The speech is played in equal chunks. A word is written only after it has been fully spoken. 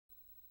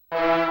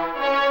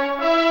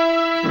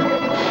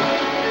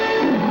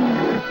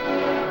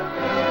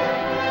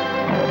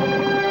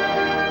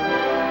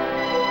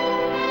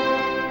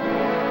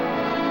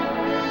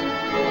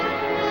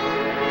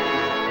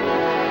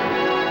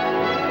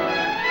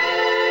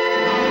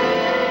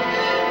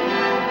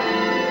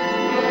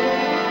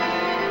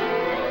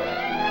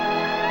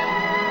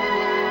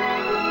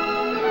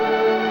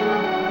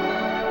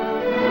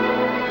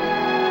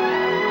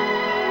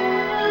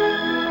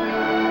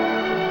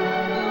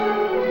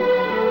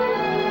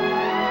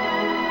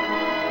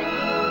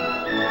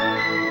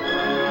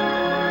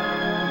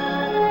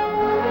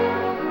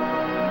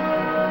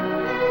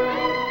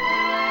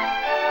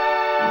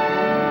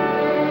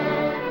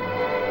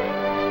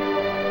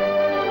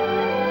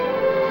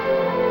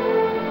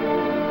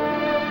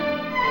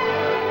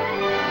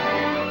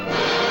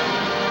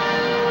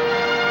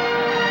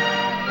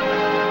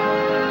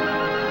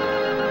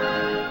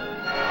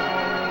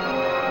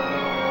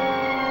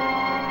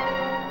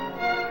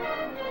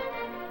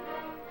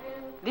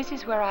This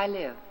is where I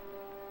live.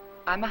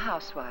 I'm a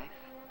housewife.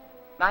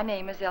 My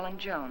name is Ellen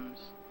Jones.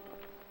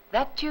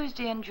 That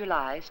Tuesday in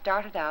July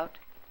started out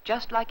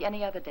just like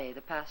any other day the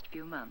past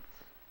few months.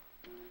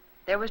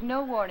 There was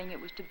no warning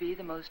it was to be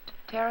the most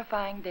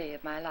terrifying day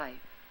of my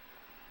life.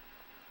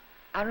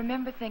 I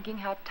remember thinking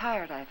how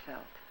tired I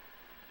felt.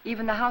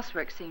 Even the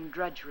housework seemed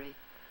drudgery,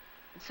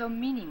 and so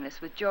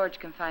meaningless with George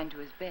confined to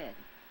his bed.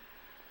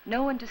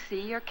 No one to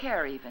see or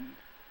care even.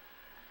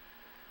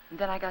 And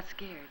then I got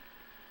scared,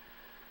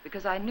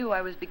 because I knew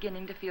I was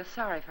beginning to feel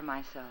sorry for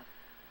myself.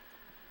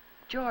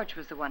 George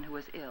was the one who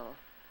was ill,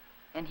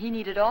 and he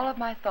needed all of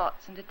my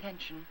thoughts and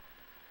attention,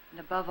 and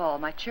above all,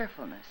 my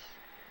cheerfulness.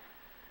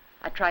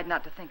 I tried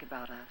not to think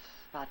about us,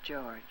 about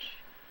George,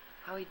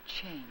 how he'd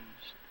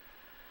changed.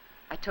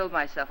 I told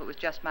myself it was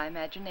just my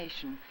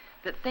imagination,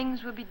 that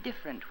things would be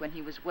different when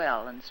he was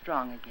well and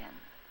strong again.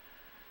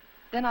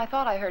 Then I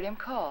thought I heard him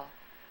call.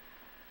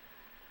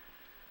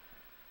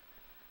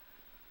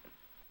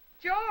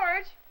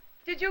 George,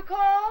 did you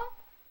call?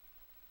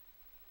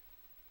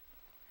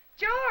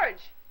 George,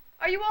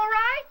 are you all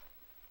right?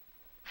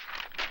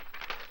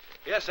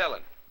 Yes,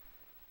 Ellen.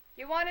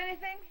 You want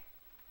anything?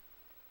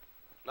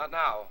 Not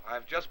now.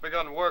 I've just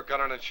begun work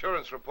on an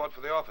insurance report for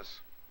the office.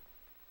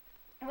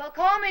 Well,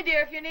 call me,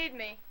 dear, if you need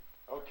me.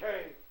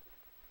 Okay.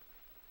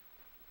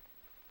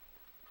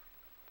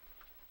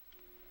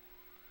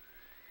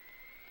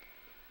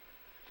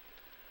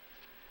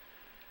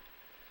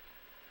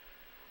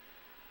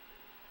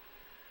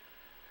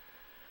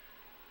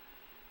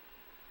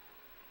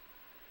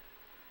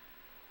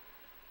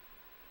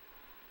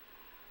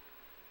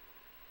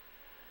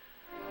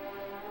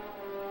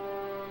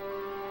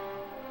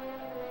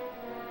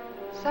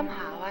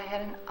 Somehow I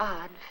had an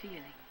odd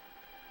feeling.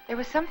 There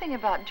was something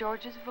about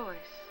George's voice.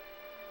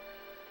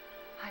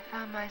 I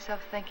found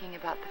myself thinking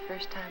about the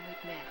first time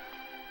we'd met.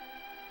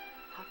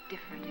 How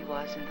different he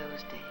was in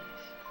those days.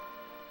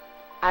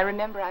 I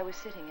remember I was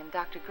sitting in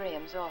Dr.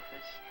 Graham's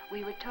office.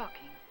 We were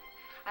talking.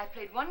 I'd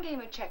played one game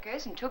of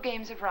checkers and 2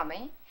 games of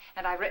rummy,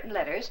 and I'd written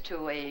letters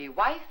to a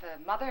wife,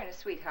 a mother, and a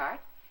sweetheart,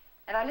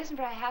 and I listened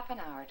for a half an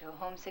hour to a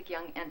homesick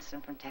young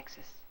ensign from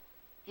Texas.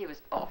 He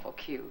was awful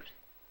cute.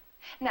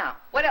 Now,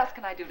 what else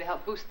can I do to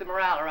help boost the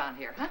morale around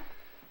here, huh?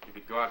 You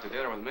could go out to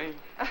dinner with me.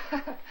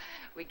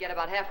 We'd get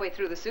about halfway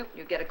through the soup and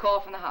you'd get a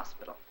call from the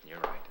hospital. You're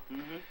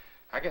right.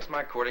 I guess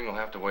my courting will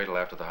have to wait till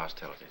after the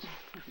hostilities.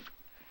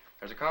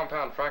 There's a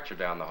compound fracture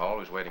down the hall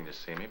who's waiting to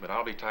see me, but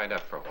I'll be tied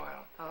up for a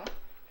while. Oh?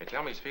 They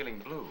tell me he's feeling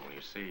blue.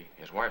 You see,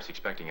 his wife's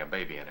expecting a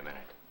baby in a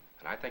minute.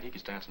 And I think he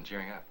could stand some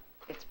cheering up.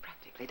 It's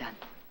practically done.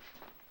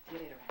 See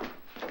you later,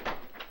 Ranney.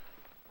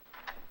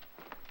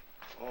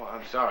 Oh,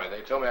 I'm sorry.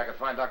 They told me I could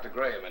find Dr.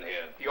 Grahame in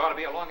here. You ought to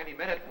be along any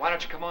minute. Why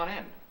don't you come on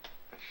in?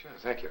 Sure,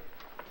 thank you.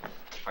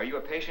 Are you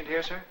a patient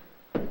here, sir?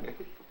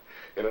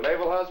 In a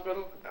naval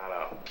hospital?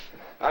 No.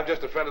 I'm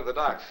just a friend of the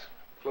doc's.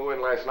 Flew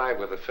in last night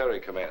with the ferry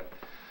command.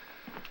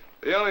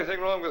 The only thing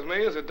wrong with me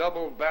is a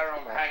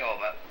double-barreled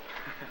hangover.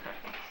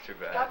 Too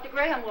bad. Dr.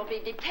 Grahame will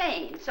be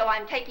detained, so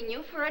I'm taking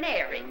you for an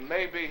airing. And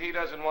maybe he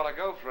doesn't want to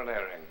go for an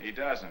airing. He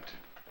doesn't.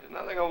 There's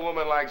nothing a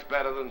woman likes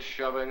better than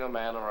shoving a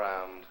man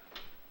around.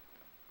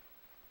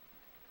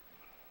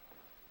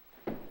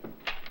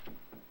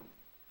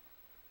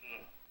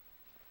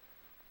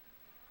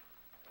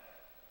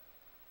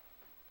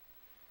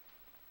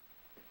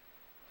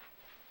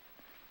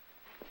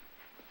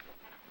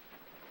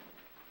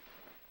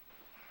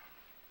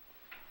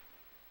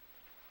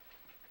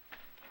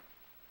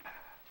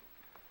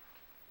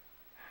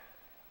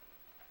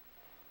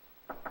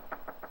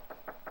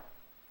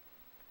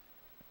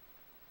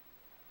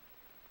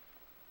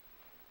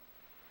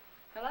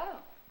 Hello.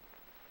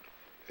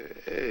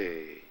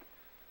 Hey.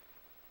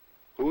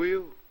 Who are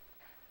you?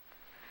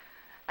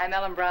 I'm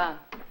Ellen Brown.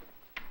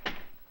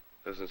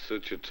 Doesn't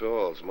suit you at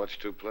all. It's much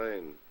too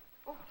plain.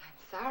 Oh,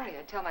 I'm sorry.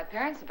 I'd tell my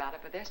parents about it,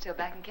 but they're still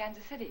back in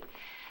Kansas City.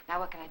 Now,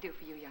 what can I do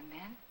for you, young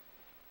man?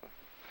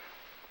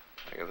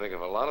 I can think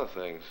of a lot of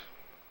things.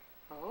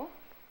 Oh?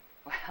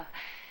 Well,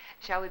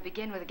 shall we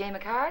begin with a game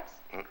of cards?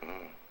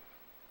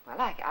 Well,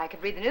 I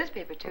could read the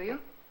newspaper to you.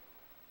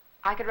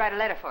 I could write a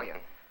letter for you.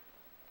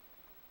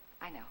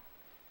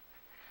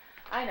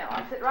 I know.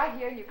 I'll sit right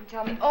here and you can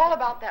tell me all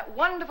about that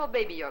wonderful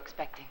baby you're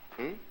expecting.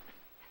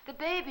 The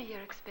baby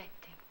you're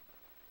expecting.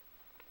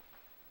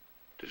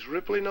 Does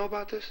Ripley know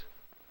about this?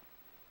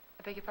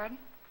 I beg your pardon?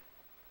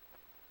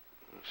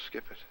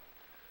 Skip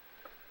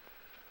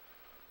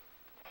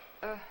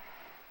it.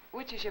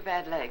 Which is your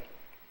bad leg?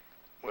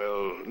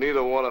 Well,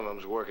 neither one of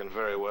them's working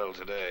very well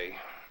today.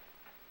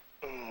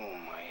 Oh,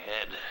 my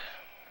head.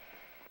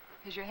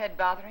 Is your head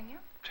bothering you?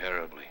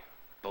 Terribly.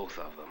 Both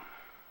of them.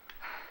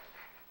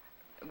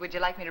 Would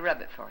you like me to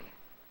rub it for you?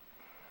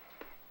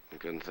 You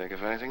couldn't think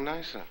of anything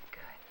nicer.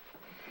 Good.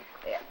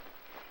 There.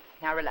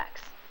 Now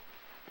relax.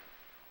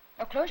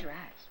 Oh, close your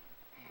eyes.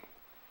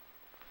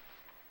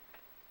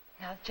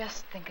 Now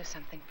just think of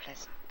something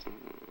pleasant.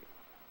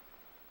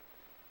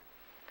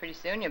 Pretty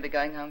soon you'll be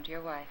going home to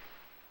your wife.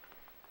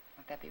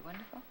 Won't that be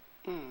wonderful?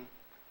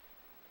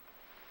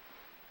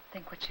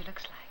 Think what she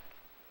looks like.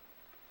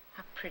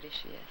 pretty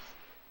she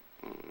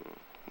is.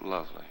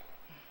 Lovely.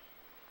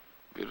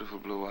 Beautiful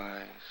blue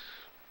eyes,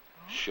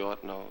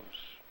 short nose,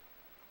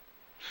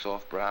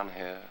 soft brown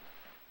hair,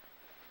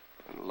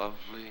 and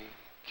lovely,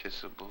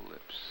 kissable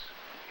lips.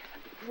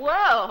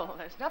 Well,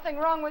 there's nothing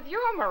wrong with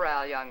your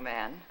morale, young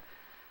man.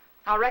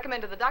 I'll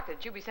recommend to the doctor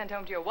that you be sent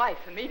home to your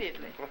wife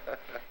immediately.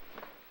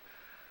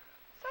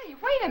 Say,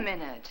 wait a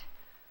minute.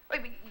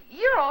 Wait,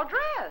 you're all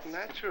dressed.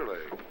 Naturally.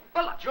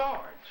 Well,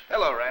 George.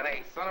 Hello,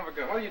 Ranney. Son of a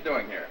gun. What are you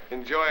doing here?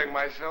 Enjoying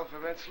myself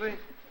immensely?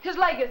 his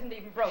leg isn't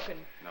even broken.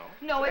 No?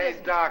 No, it Hey,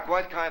 isn't. Doc,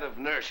 what kind of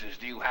nurses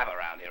do you have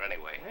around here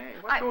anyway? Hey,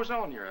 what goes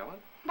on here, Ellen?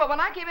 But when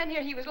I came in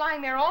here, he was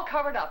lying there all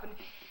covered up, and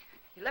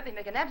he let me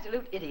make an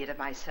absolute idiot of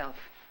myself.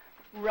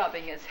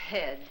 Rubbing his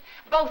head.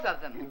 Both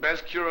of them.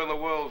 Best cure in the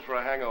world for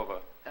a hangover.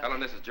 Ellen,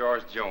 this is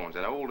George Jones,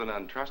 an old and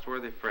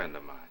untrustworthy friend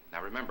of mine.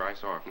 Now, remember, I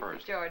saw her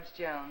first. George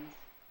Jones.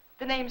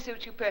 The name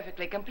suits you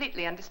perfectly,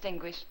 completely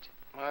undistinguished.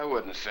 I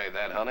wouldn't say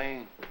that,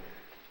 honey.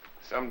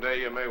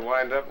 Someday you may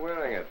wind up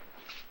wearing it.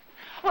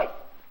 Wait.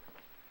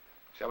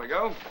 Shall we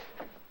go?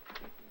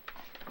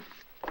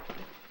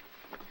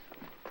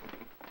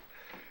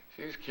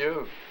 She's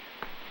cute.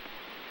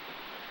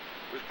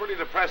 It was pretty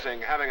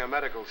depressing having a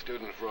medical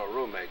student for a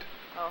roommate.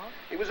 Oh?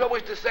 He was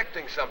always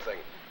dissecting something,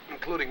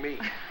 including me.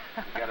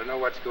 You gotta know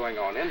what's going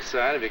on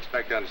inside if you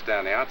expect to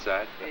understand the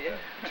outside. Yeah.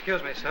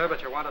 Excuse me, sir,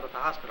 but you're wanted at the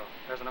hospital.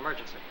 There's an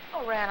emergency.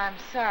 Oh, Ran, I'm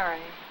sorry.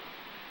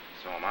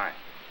 So am I.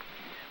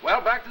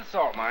 Well, back to the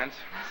salt mines.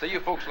 See you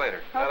folks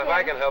later. Not if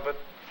I can help it.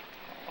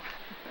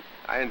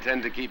 I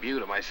intend to keep you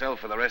to myself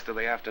for the rest of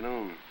the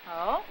afternoon.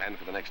 Oh? And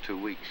for the next 2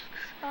 weeks.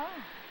 Oh.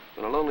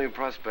 When a lonely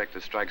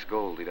prospector strikes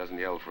gold, he doesn't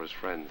yell for his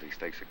friends. He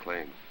stakes a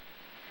claim.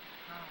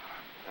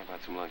 How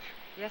about some lunch?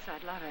 Yes,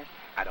 I'd love it.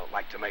 I don't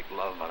like to make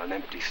love on an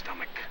empty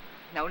stomach.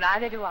 No,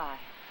 neither do I.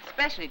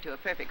 Especially to a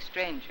perfect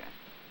stranger.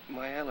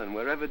 My Ellen,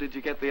 wherever did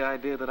you get the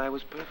idea that I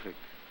was perfect?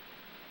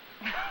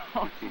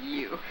 Oh,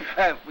 you.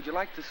 Would you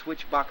like to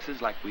switch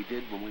boxes like we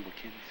did when we were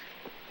kids?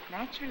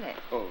 Naturally.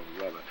 Oh,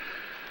 rather.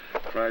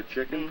 Fried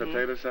chicken,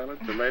 potato salad,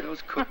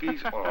 tomatoes,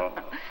 cookies. Oh.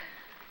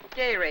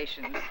 Gay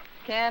rations,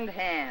 canned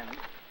ham,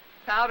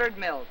 powdered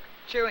milk,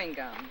 chewing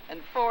gum,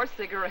 and 4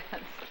 cigarettes.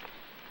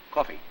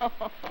 Coffee.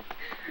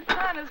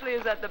 Honestly,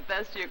 is that the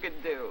best you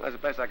could do? That's the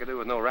best I could do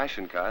with no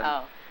ration card.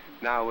 Oh.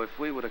 Now, if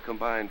we were to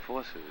combine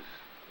forces,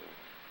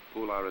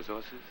 pool our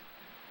resources,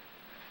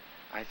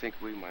 I think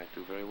we might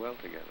do very well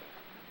together.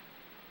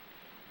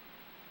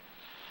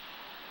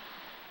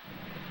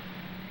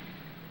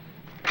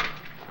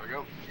 Here we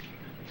go.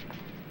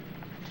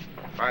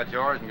 Bye,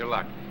 George, and good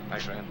luck.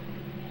 Thanks, Ran.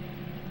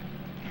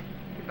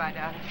 Goodbye,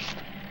 darling.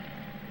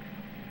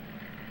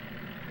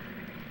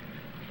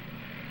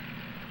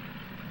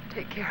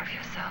 Take care of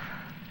yourself.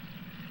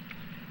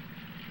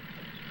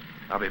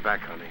 I'll be back,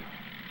 honey.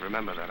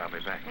 Remember that, I'll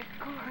be back. Of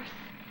course.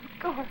 Of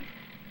course.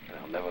 And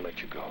I'll never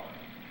let you go.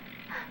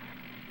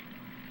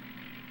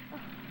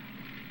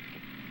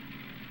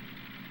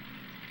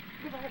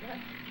 Goodbye,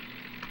 darling.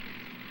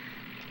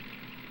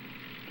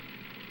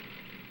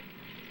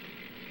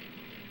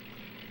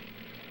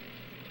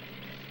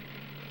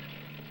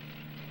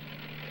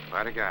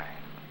 Quite a guy.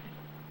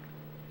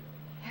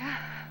 Yeah,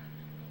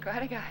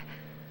 quite a guy.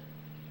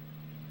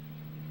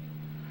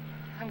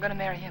 I'm going to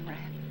marry him,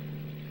 Rand.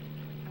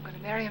 I'm going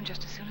to marry him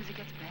just as soon as he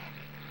gets back.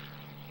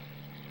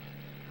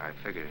 I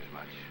figured as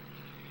much.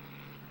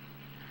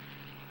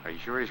 Are you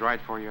sure he's right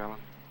for you, Ellen?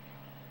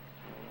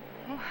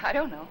 Oh, I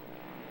don't know.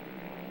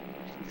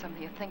 It isn't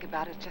something you think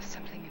about. It's just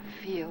something you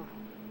feel.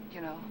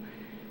 You know,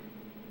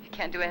 you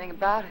can't do anything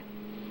about it.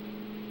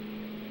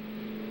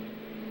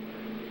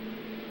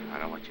 I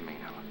know what you mean,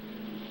 Ellen.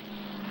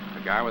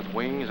 The guy with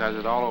wings has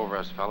it all over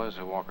us fellas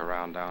who walk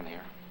around down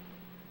here.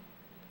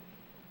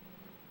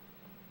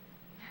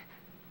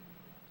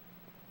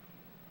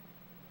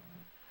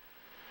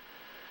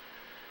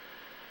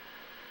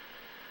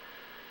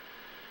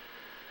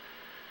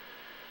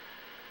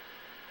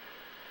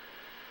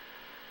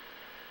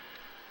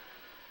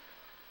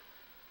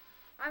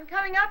 I'm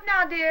coming up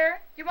now,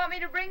 dear. Do you want me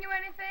to bring you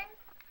anything?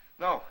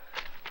 No.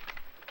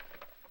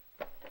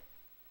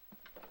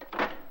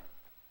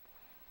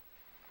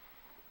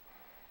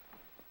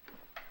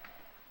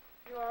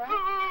 You all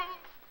right?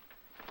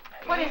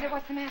 What is it?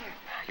 What's the matter?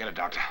 Get a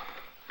doctor.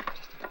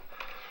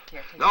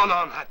 Here, take No,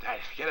 not that.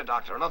 Get a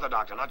doctor. Another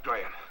doctor, not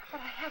Graham. But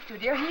I have to,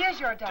 dear. He is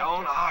your doctor.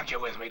 Don't argue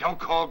with me. Don't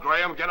call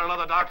Graham. Get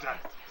another doctor.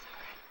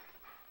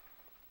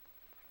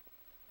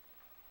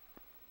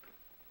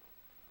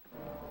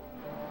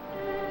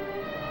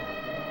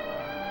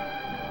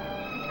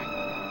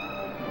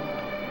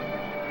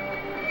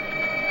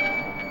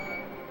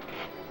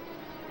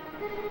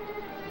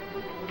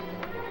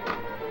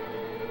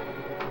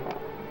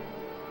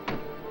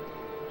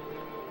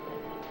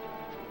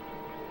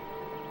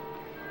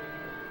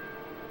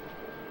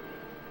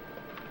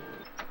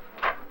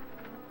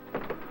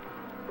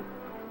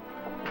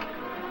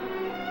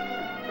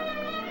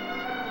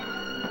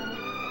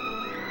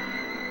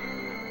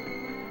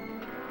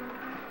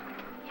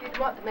 He didn't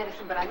want the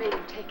medicine, but I made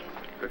him take it.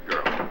 Good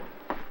girl.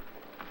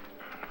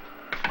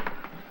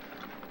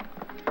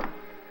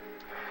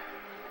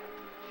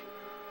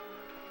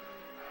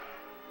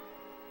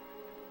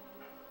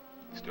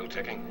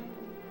 ticking?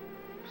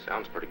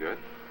 Sounds pretty good.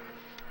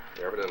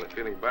 You're evidently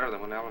feeling better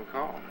than when Ellen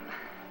called.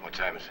 What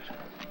time is it?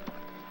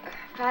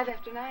 5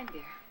 after 9,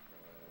 dear.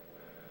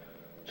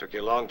 Took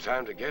you a long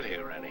time to get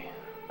here, Ranney.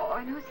 Oh,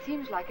 I know it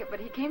seems like it, but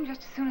he came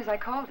just as soon as I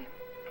called him.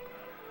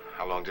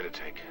 How long did it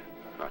take?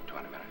 About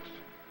 20 minutes.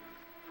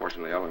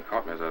 Fortunately, Ellen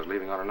caught me as I was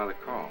leaving on another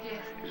call.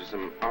 Yes. Is there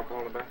some alcohol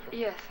in the bathroom?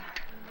 Yes.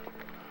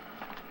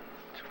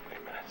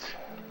 20 minutes.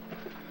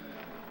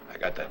 I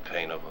got that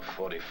pain over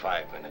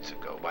 45 minutes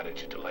ago. Why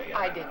did you delay it?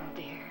 I didn't,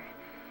 dear.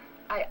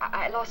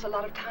 I lost a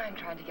lot of time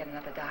trying to get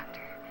another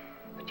doctor.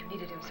 But you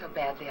needed him so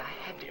badly, I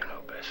had to You go.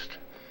 know best.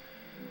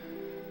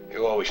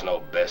 You always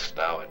know best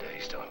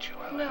nowadays, don't you,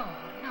 Ellen?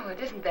 No,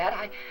 it isn't that.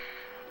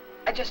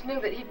 I just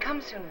knew that he'd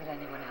come sooner than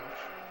anyone else.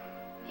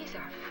 He's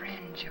our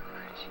friend, George.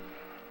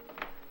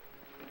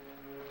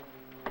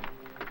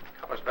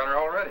 Color's better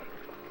already.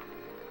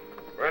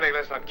 Ranney,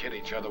 let's not kid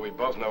each other. We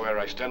both know where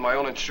I stand. My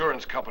own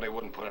insurance company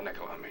wouldn't put a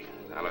nickel on me.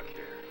 Now, look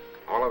here.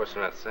 All of us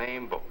are in that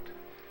same boat.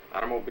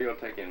 Automobile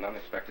taking an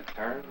unexpected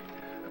turn,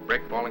 a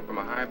brick falling from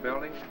a high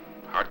building,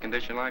 heart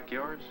condition like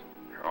yours.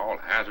 They're all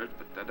hazards,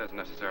 but that doesn't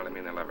necessarily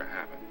mean they'll ever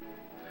happen.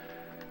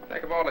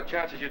 Think of all the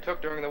chances you took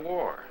during the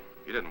war.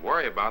 You didn't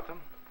worry about them.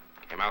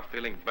 Came out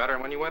feeling better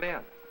when you went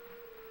in.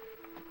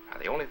 Now,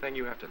 the only thing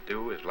you have to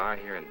do is lie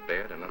here in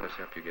bed and let us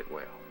help you get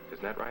well.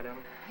 Isn't that right, Ellen?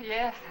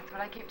 Yes, that's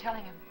what I keep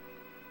telling him.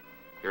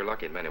 You're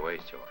lucky in many ways,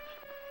 George.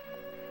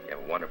 You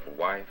have a wonderful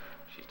wife.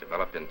 She's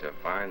developed into a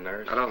fine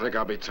nurse. I don't think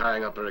I'll be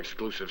tying up her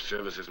exclusive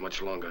services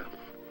much longer.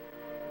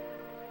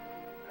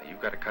 Now,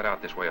 you've got to cut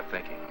out this way of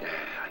thinking. Yeah,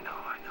 I know.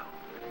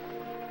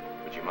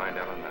 Would you mind,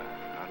 Ellen?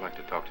 I'd like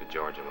to talk to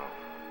George alone.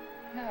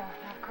 No,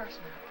 of course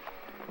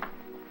not.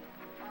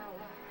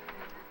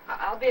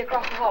 I'll be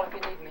across the hall if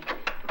you need me.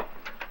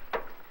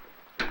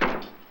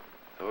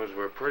 Those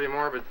were pretty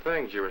morbid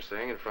things you were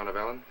saying in front of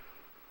Ellen.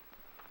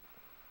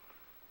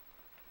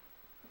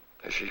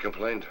 Has she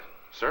complained?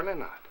 Certainly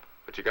not.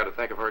 But you got to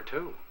think of her,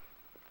 too.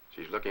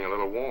 She's looking a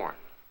little worn.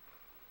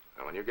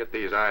 Now, when you get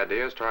these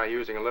ideas, try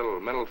using a little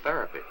mental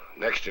therapy.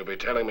 Next, you'll be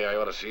telling me I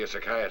ought to see a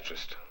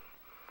psychiatrist.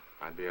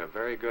 Might be a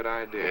very good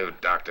idea. You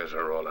doctors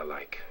are all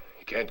alike.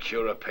 You can't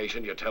cure a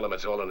patient, you tell him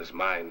it's all in his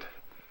mind.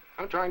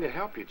 I'm trying to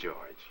help you, George.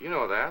 You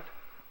know that.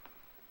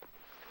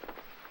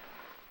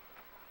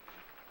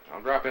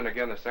 I'll drop in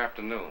again this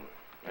afternoon.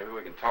 Maybe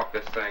we can talk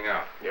this thing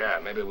out. Yeah,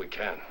 maybe we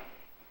can.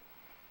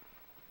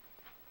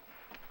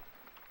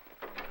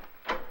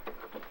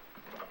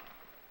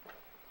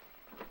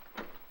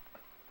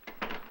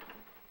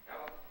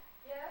 Ellen?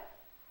 Yes?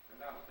 Come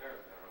downstairs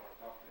there. I want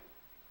to talk to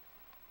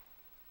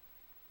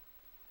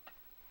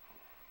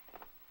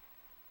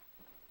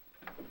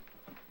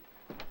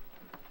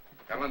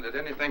you. Ellen, did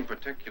anything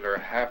particular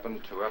happen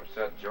to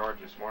upset George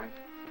this morning?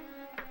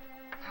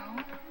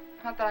 No,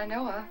 not that I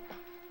know of.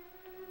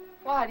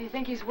 Why, do you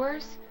think he's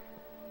worse?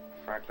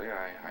 Frankly,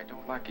 I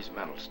don't like his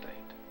mental state.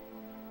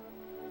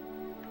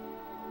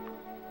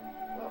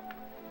 Well,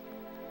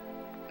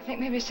 I think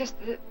maybe it's just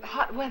the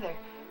hot weather.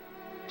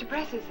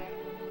 Depresses him.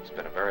 He's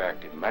been a very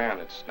active man.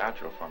 It's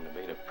natural for him to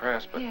be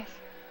depressed, but Yes.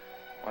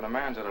 when a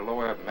man's at a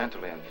low ebb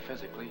mentally and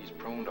physically, he's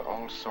prone to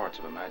all sorts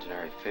of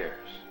imaginary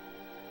fears.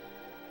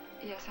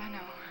 Yes, I know.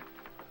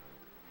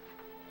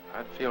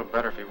 I'd feel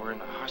better if he were in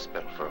the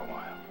hospital for a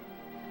while.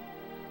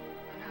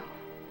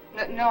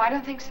 No, I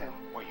don't think so.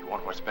 Well, you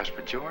want what's best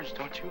for George,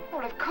 don't you?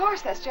 Well, of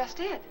course, that's just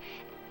it.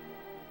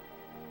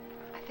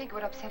 I think it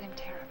would upset him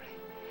terribly.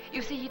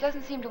 You see, he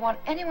doesn't seem to want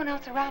anyone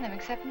else around him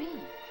except me.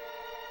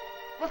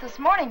 Well, this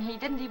morning, he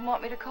didn't even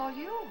want me to call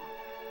you.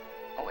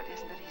 Oh, it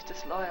isn't that he's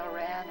disloyal,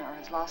 Ran, or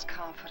has lost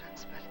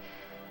confidence,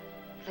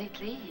 but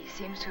lately, he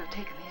seems to have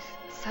taken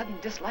these sudden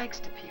dislikes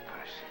to people.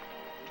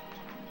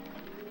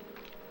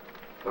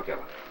 Look,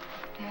 Ellen,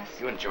 Yes.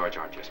 you and George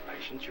aren't just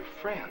patients, you're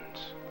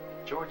friends.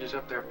 George is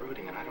up there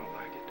brooding, and I don't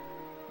like it.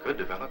 Could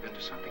develop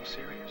into something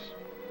serious.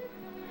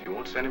 If you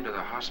won't send him to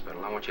the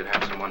hospital, I want you to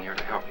have someone here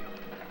to help you.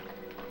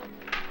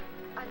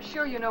 I'm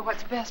sure you know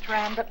what's best,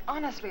 Ran, but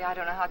honestly, I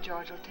don't know how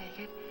George will take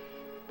it.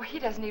 Well, he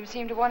doesn't even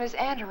seem to want his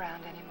aunt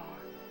around anymore.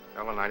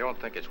 Ellen, I don't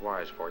think it's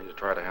wise for you to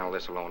try to handle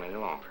this alone any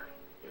longer.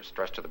 You're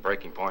stressed to the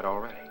breaking point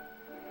already.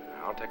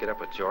 I'll take it up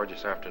with George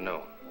this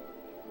afternoon.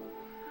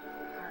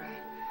 All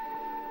right.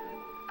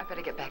 I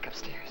better get back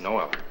upstairs. No,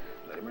 Ellen.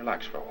 Let him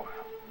relax for a while.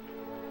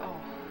 Oh,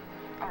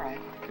 all right.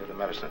 Give the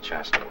medicine a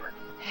chance to work.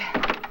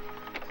 Yeah.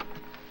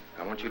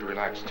 I want you to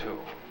relax, too.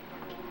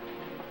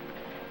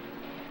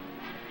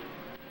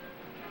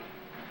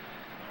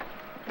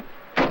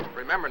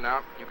 Remember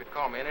now, you could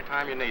call me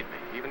anytime you need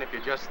me, even if you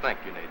just think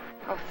you need me.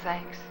 Oh,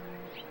 thanks.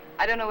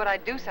 I don't know what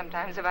I'd do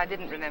sometimes if I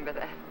didn't remember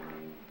that.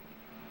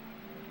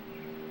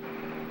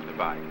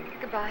 Goodbye.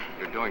 Goodbye.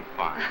 You're doing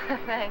fine.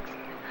 Thanks.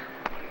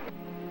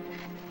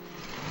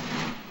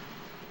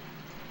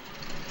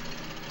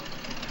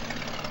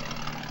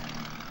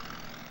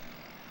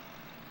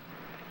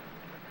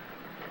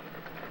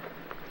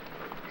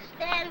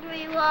 Stand where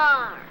you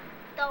are.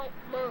 Don't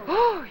move.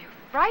 Oh, you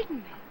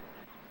frightened me.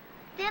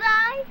 Did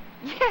I?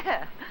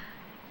 Yeah.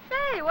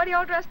 Say, what are you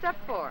all dressed up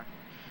for?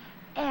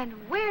 And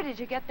where did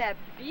you get that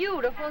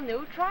beautiful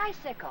new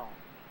tricycle?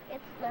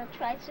 It's not a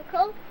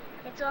tricycle.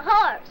 It's a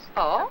horse.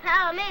 Oh? A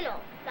Palomino.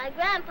 My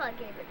grandpa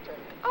gave it to me.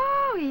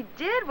 Oh, he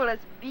did? Well,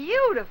 it's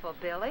beautiful,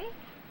 Billy.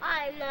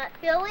 I'm not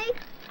Billy.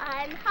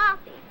 I'm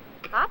Hoppy.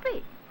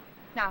 Hoppy?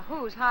 Now,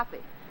 who's Hoppy?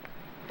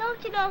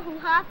 Don't you know who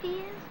Hoppy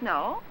is?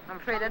 No, I'm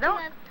afraid I Don't don't.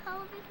 you have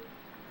television?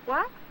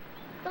 What?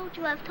 Don't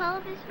you have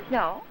television?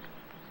 No.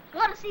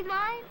 Want to see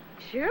mine?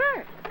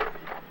 Sure.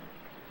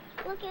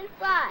 Look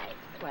inside.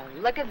 Well,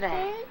 look at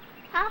that. See?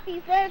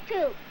 Hoppy's there,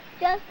 too.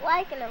 Just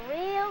like in a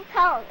real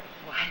television.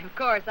 Why, of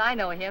course, I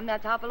know him.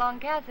 That's Hopalong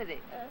Cassidy.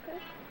 Uh-huh.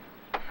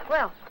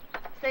 Well,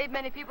 saved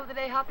many people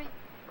today, Hoppy?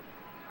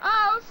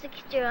 Oh,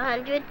 60 or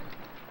 100.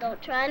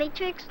 Don't try any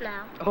tricks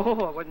now.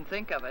 Oh, I wouldn't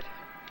think of it.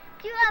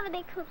 Do you have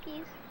any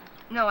cookies?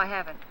 No, I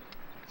haven't.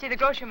 See, the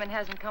grocerman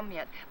hasn't come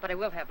yet, but I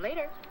will have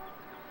later.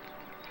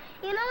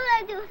 You know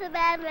what I do with a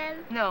bad man?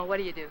 No, what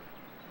do you do?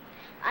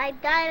 I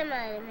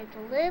dynamite him into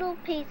little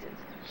pieces.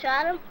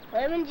 Shot him,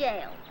 put him in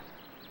jail.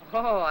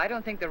 Oh, I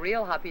don't think the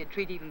real Hoppy would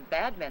treat even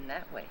bad men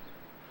that way.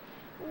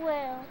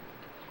 Well,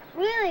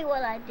 really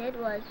what I did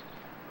was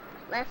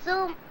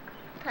lasso him,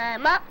 tie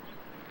him up,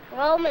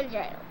 throw him in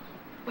jail.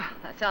 Well,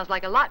 that sounds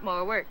like a lot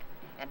more work,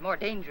 and more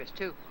dangerous,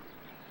 too.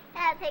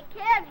 Had to take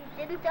care of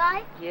you, didn't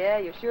I? Yeah,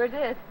 you sure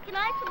did. Can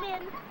I come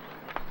in?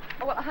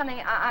 Oh, well,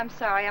 honey, I'm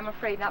sorry. I'm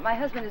afraid not. My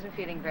husband isn't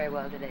feeling very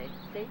well today.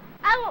 See?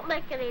 I won't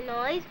make any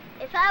noise.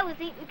 If I was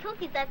eating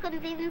cookies, I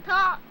couldn't even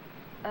talk.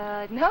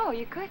 No,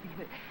 you couldn't.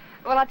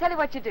 Well, I'll tell you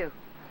what you do.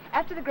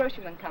 After the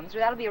grocerman comes,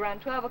 that'll be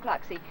around 12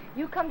 o'clock, see?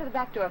 You come to the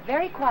back door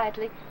very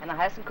quietly, and I'll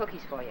have some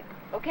cookies for you.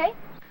 Okay?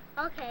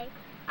 Okay.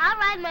 I'll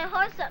ride my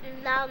horse up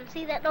and down and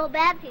see that no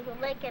bad people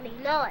make any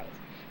noise.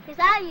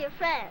 Because I'm your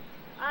friend,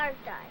 aren't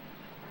I?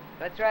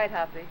 That's right,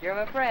 Hoppy. You're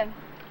my friend.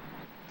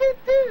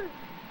 Toot-toot!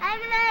 I'm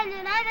an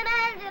engine, I'm an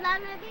engine.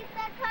 I'm going to beat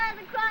that car at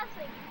the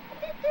crossing.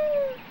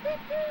 Toot-toot!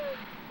 Toot-toot!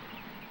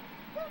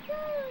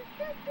 Toot-toot!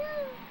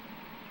 Toot-toot!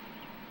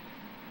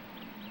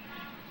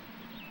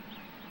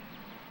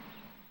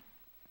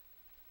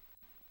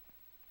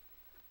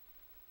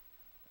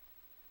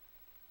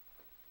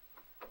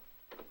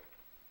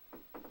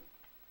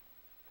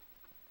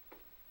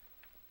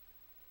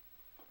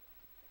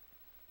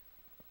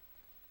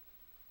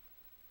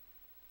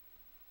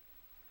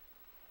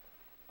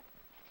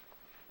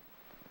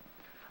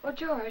 Oh,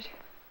 George,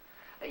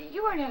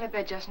 you weren't out of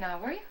bed just now,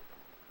 were you?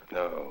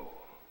 No.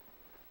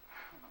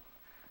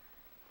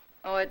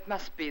 Oh, it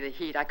must be the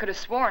heat. I could have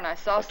sworn I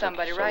saw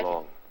somebody right. So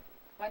long.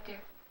 What,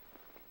 dear?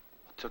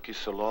 What took you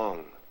so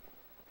long?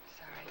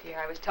 Sorry, dear.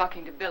 I was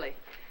talking to Billy.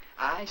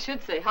 I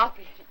should say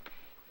Hoppy. Here,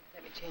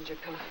 let me change your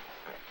pillow.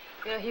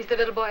 You know, he's the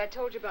little boy I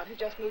told you about who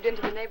just moved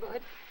into the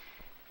neighborhood.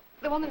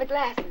 The one with the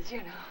glasses, you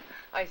know.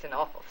 Oh, he's an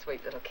awful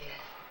sweet little kid.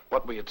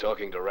 What were you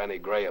talking to Ranney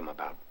Grahame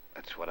about?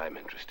 That's what I'm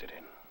interested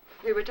in.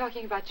 We were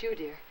talking about you,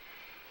 dear.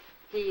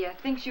 He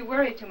thinks you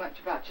worry too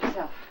much about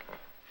yourself.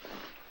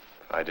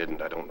 If I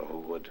didn't, I don't know who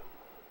would.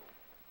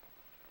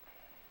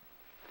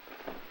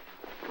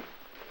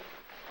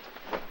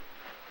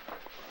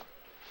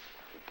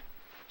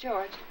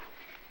 George,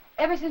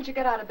 ever since you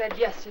got out of bed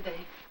yesterday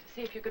to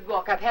see if you could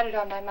walk, I've had it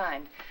on my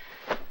mind.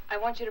 I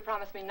want you to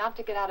promise me not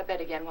to get out of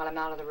bed again while I'm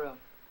out of the room.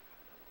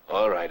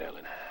 All right,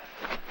 Ellen.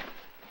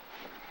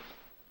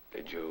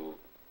 Did you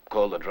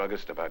call the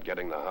druggist about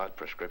getting the heart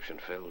prescription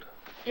filled?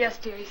 Yes,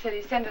 dear. He said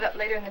he'd send it up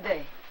later in the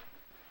day.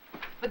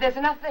 But there's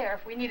enough there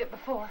if we need it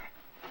before.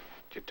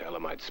 Did you tell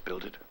him I'd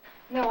spilled it?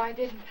 No, I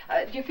didn't.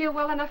 Do you feel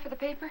well enough for the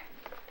paper?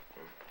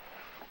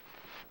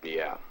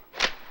 Yeah.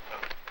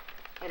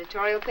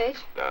 Editorial page?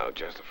 No,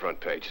 just the front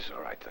page is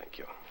all right, thank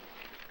you.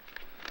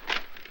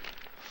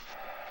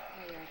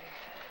 Here you are,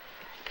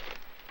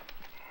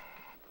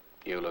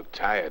 dear. You look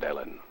tired,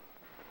 Ellen.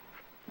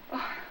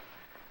 Oh,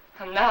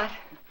 I'm not.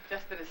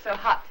 Just that it's so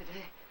hot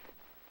today.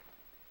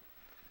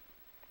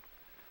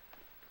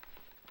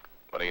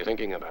 What are you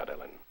thinking about,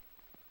 Ellen?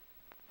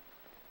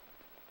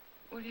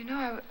 Well, you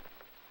know,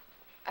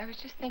 I was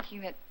just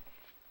thinking that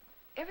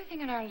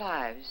everything in our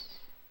lives,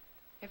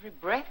 every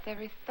breath,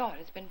 every thought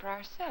has been for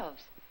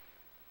ourselves.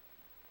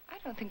 I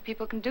don't think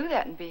people can do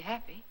that and be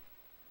happy.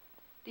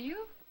 Do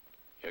you?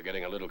 You're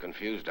getting a little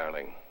confused,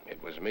 darling.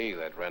 It was me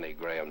that Ranney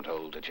Grahame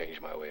told to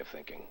change my way of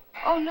thinking.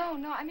 Oh,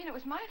 no. I mean, it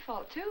was my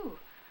fault, too.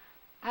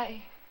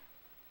 I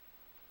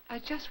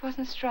just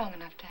wasn't strong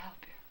enough to help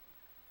you.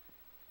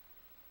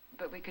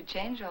 But we could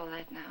change all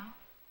that now.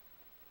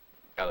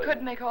 Ellen.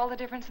 Could make all the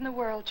difference in the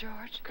world,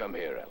 George. Come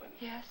here, Ellen.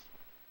 Yes?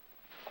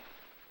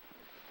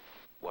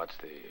 What's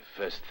the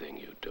first thing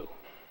you do?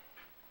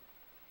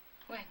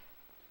 When?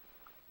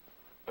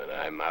 When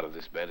I'm out of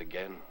this bed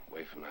again,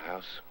 away from the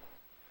house?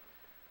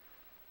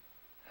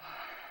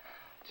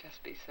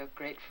 Just be so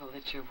grateful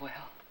that you're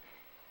well.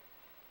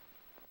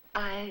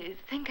 I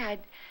think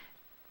I'd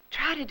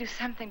try to do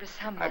something to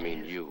somebody. I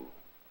mean you.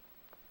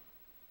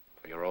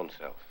 For your own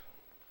self.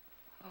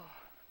 Oh.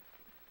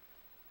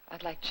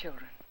 I'd like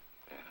children.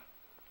 Yeah.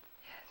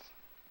 Yes.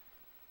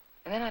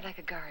 And then I'd like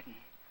a garden.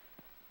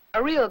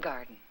 A real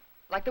garden.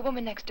 Like the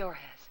woman next door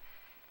has.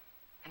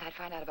 And I'd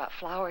find out about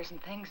flowers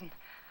and things, and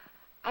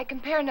I'd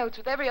compare notes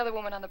with every other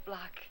woman on the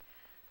block.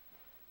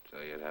 So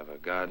you'd have a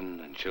garden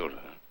and children,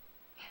 huh?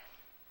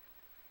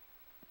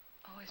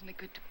 Oh, isn't it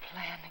good to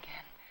plan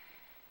again?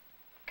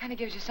 Kind of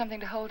gives you something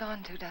to hold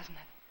on to, doesn't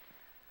it?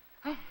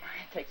 Oh, my,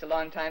 it takes a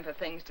long time for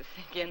things to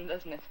sink in,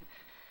 doesn't it?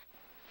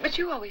 But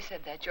you always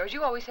said that, George.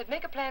 You always said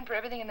make a plan for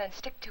everything and then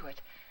stick to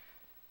it.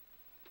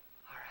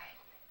 All right.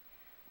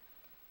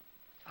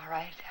 All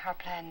right, our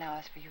plan now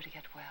is for you to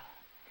get well.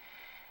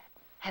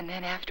 And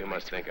then afterwards... You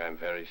must think I'm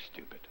very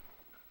stupid.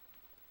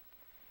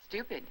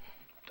 Stupid?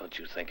 Don't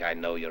you think I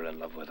know you're in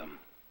love with him?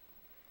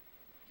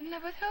 In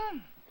love with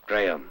whom?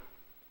 Grahame.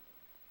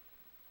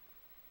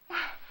 Well,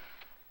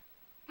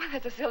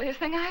 that's the silliest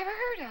thing I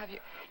ever heard of.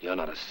 You're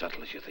not as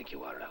subtle as you think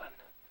you are, Ellen.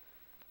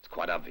 It's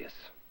quite obvious.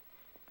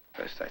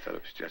 First, I thought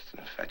it was just an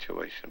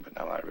infatuation, but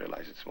now I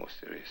realize it's more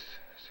serious.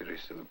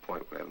 Serious to the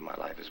point where my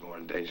life is more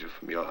in danger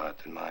from your heart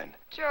than mine.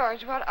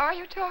 George, what are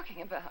you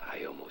talking about?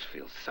 I almost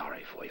feel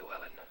sorry for you,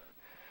 Ellen.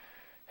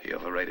 He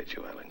overrated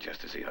you, Ellen,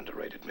 just as he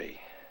underrated me.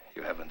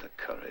 You haven't the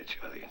courage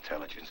or the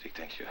intelligence he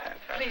thinks you have.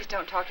 Please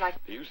don't talk like...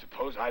 Do you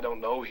suppose I don't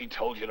know he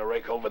told you to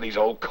rake over these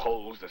old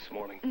coals this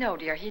morning? No,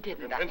 dear, he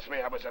didn't. Convinced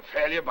me I was a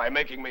failure by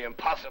making me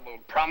impossible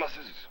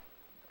promises?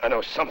 I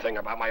know something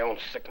about my own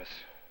sickness.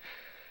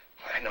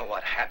 I know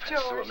what happens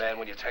to a man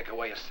when you take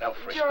away his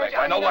self-respect. George,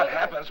 I know what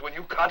happens when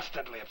you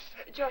constantly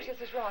upset George, this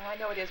is wrong. I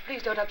know it is.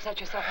 Please don't upset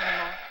yourself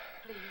anymore.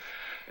 Please.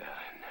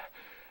 Ellen,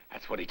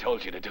 that's what he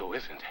told you to do,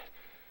 isn't it?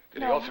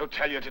 Did No. he also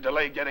tell you to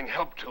delay getting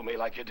help to me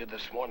like you did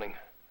this morning?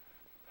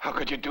 How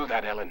could you do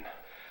that, Ellen?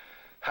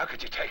 How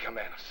could you take a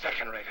man of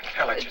second-rate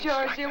intelligence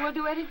George, like dear, that? we'll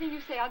do anything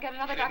you say. I'll get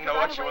another You doctor didn't know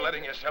right what you were away.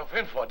 letting yourself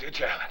in for, did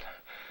you, Ellen?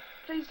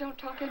 Please don't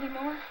talk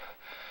anymore.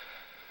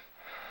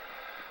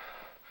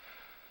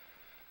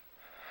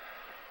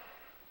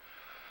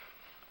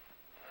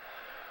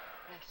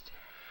 Rest.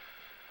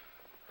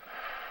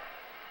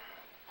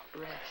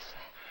 Rest.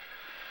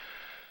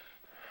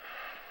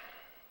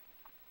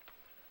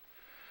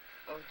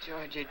 Oh,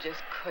 George, you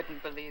just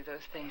couldn't believe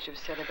those things you've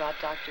said about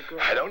Dr.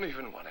 Grahame. I don't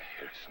even want to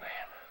hear his name.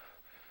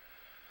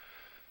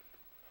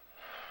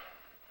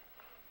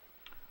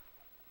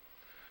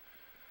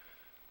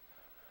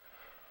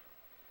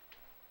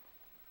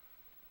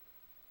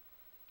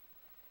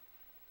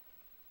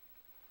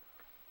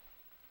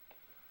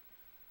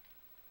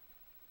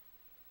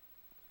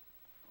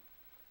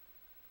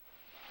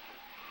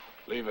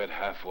 Leave it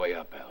halfway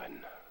up,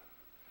 Ellen.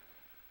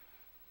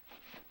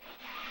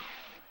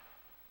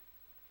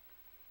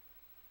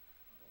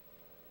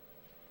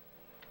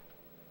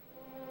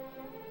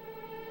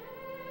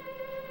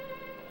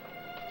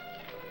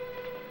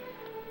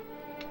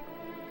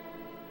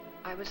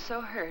 I was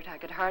so hurt I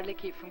could hardly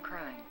keep from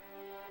crying.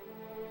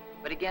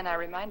 But again, I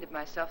reminded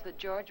myself that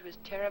George was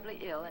terribly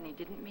ill and he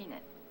didn't mean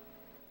it.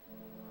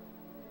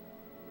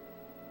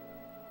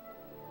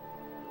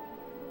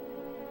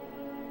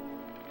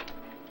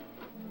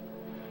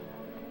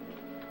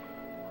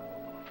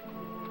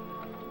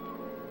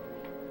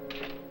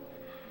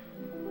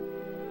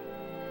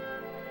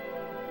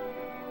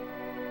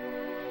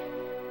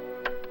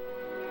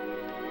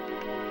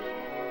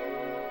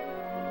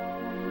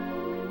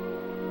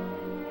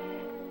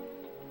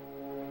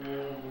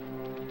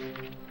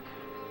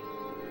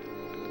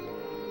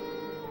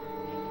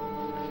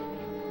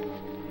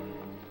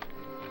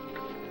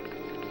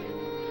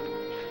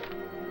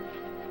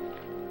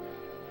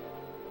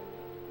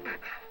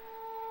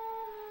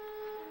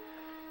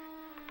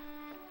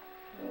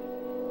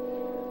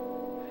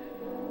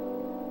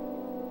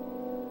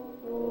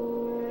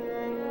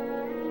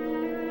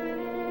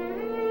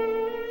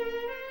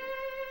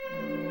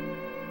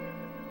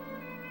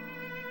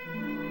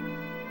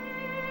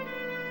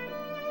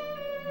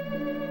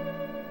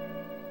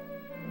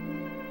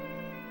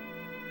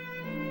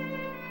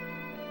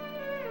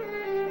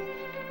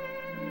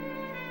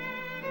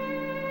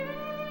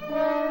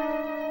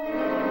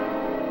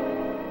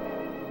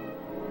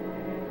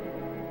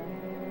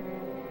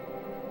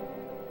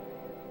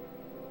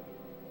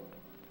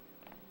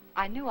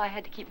 I knew I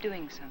had to keep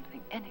doing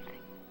something, anything.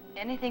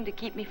 Anything to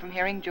keep me from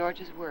hearing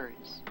George's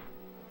words.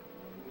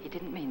 He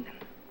didn't mean them.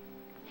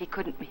 He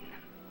couldn't mean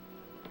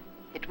them.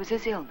 It was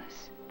his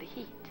illness, the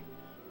heat.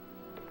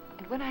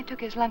 And when I took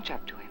his lunch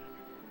up to him,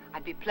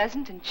 I'd be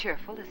pleasant and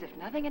cheerful as if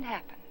nothing had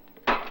happened.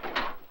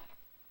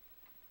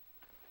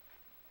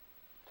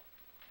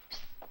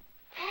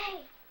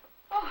 Hey.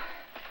 Oh,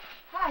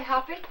 hi,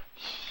 Hoppy.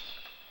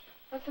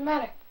 What's the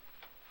matter?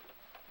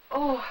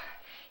 Oh,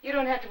 you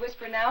don't have to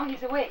whisper now.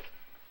 He's awake.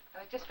 I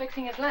was just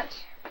fixing his lunch.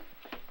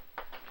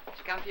 Did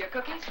you come for your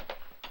cookies?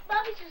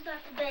 Bobby's just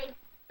left the bake,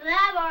 but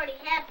I've already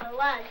had for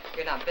lunch.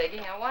 You're not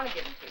begging. I want to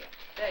give them to you.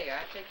 There you are.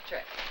 Take the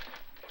tray.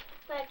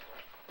 But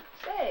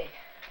Say,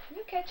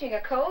 you catching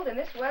a cold in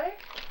this weather?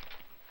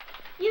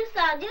 you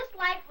sound just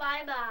like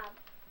my mom.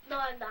 No,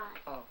 I'm not.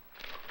 Oh.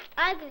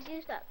 I could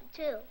use something,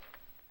 too.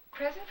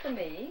 Present for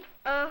me?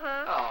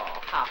 Uh-huh. Oh,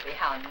 Hoppy,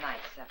 how nice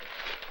of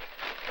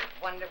you.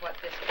 I wonder what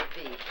this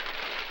could be.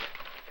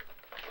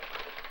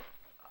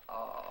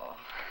 Oh,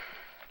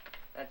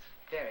 that's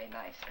very very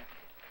nice of you.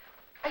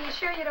 Are you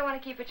sure you don't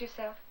want to keep it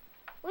yourself?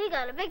 We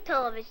got a big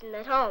television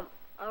at home,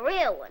 a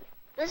real one.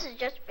 This is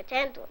just a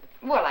pretend one.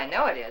 Well, I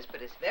know it is,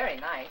 but it's very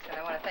nice, and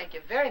I want to thank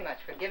you very much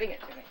for giving it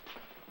to me.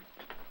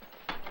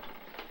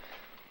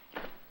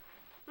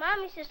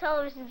 Mommy says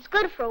television's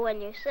good for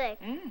when you're sick.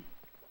 Mm.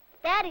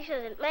 Daddy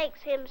says it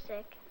makes him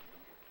sick.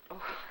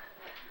 Oh.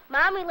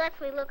 Mommy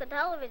lets me look at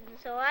television,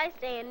 so I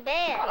stay in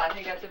bed. Well, I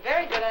think that's a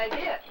very good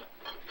idea.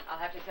 I'll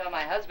have to tell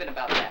my husband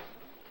about that.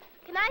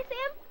 Can I see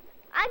him?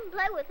 I can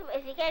play with him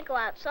if he can't go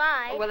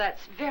outside. Oh, well,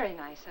 that's very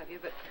nice of you,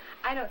 but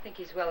I don't think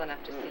he's well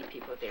enough to see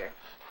people, dear.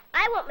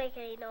 I won't make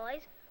any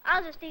noise.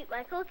 I'll just eat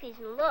my cookies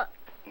and look.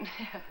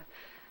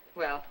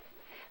 Well,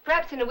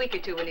 perhaps in a week or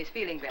two when he's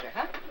feeling better,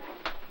 huh?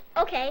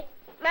 Okay.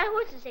 My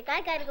horse is sick.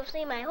 I gotta go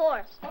see my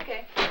horse.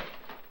 Okay.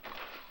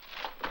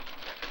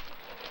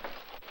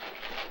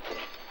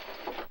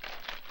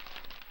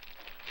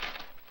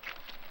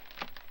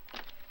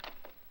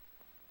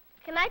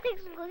 Can I take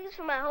some cookies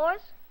for my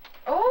horse?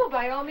 Oh,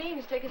 by all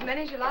means, take as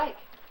many as you like.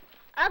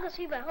 I'll go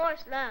see my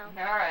horse now.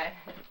 All right.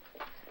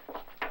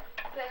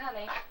 Say,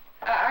 honey,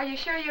 are you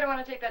sure you don't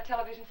want to take that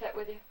television set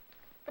with you?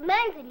 The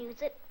man can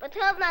use it, but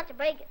tell him not to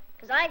break it,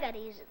 because I gotta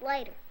use it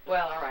later.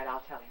 Well, all right,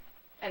 I'll tell him.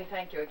 And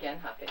thank you again,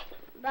 Hoppy.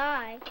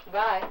 Bye.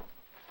 Bye.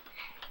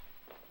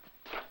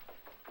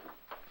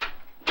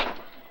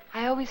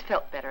 I always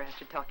felt better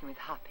after talking with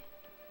Hoppy.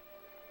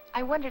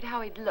 I wondered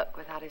how he'd look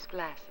without his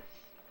glasses.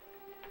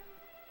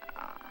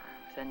 Ah,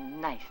 it was a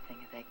nice thing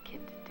of that kid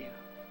to do.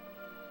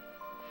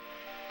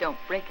 Don't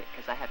break it,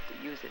 because I have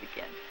to use it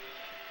again.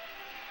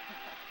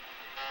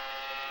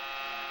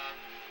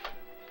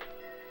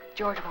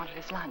 George wanted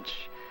his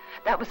lunch.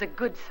 That was a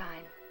good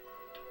sign.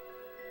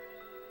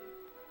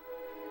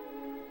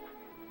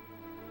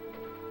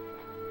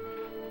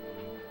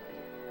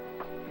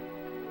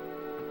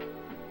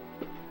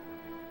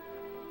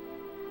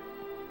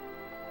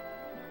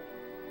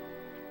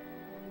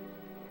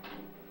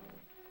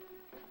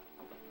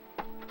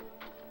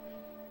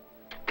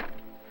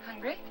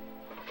 Hungry?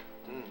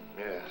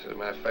 Yeah, as a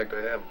matter of fact,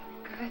 I am.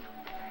 Good.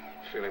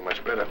 Feeling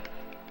much better.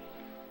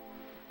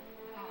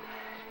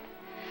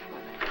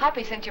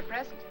 Hoppy sent you a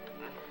present.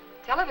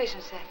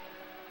 Television set.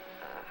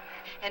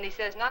 And he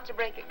says not to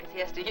break it because he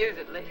has to use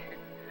it later.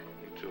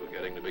 You two are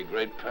getting to be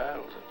great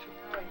pals, aren't you?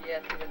 Oh,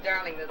 yes, he's a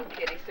darling little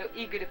kid. He's so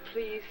eager to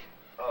please.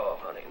 Oh,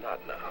 honey,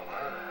 not now.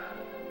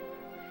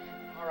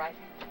 All right.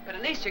 But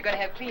at least you're going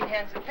to have clean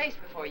hands and face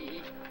before you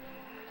eat.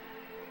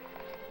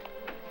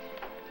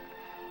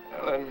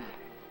 Ellen,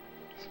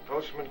 has the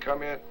postman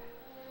come yet?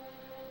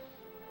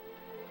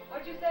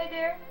 What'd you say,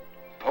 dear?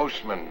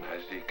 Postman,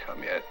 has he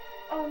come yet?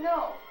 Oh,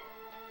 no.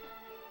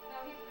 No,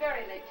 he's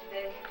very late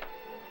today.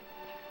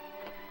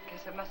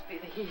 Guess it must be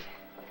the heat.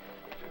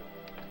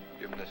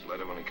 Give him this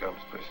letter when he comes,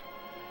 please.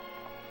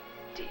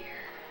 Dear,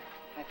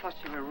 I thought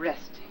you were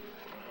resting.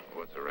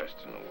 What's the rest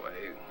in a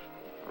way?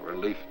 A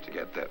relief to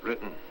get that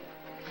written.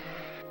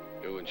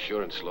 New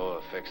insurance law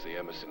affects the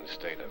Emerson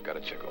estate. I've got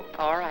to check over.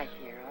 All right,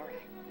 dear, all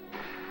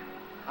right.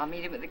 I'll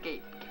meet him at the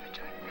gate. Give it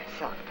to him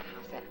myself.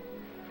 How's that?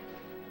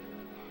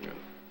 Good.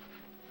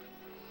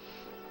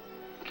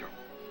 Sure.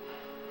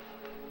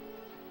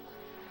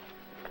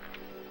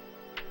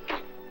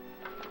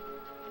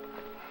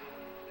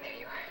 There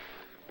you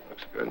are.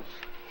 Looks good.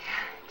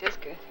 Yeah, it is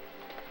good.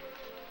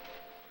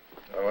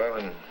 Oh, well,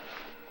 and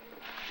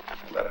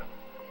letter.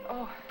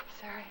 Oh,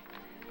 sorry.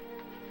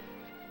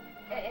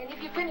 And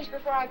if you finish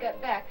before I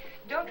get back,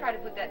 don't try to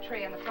put that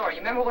tray on the floor. You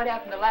remember what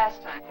happened the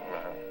last time?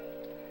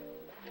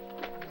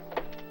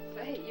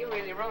 Say, you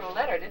really wrote a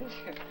letter, didn't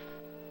you?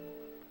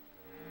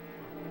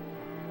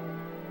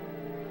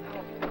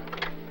 Oh.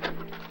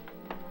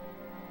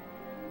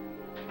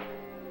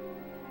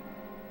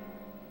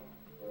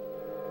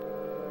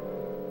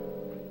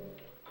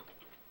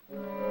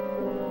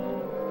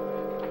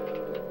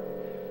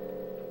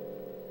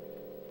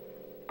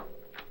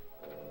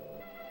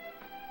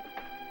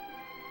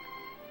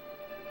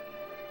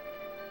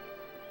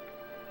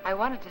 I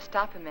wanted to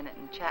stop a minute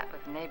and chat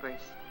with the neighbors,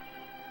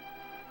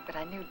 but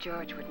I knew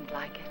George wouldn't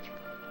like it.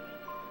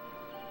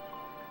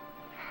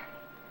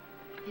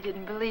 He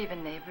didn't believe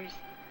in neighbors.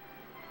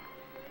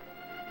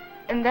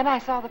 And then I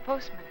saw the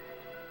postman.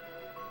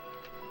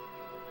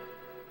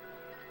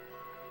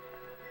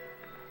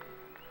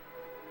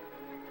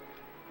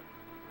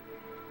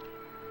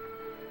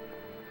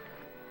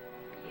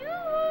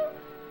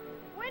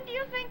 When do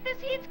you think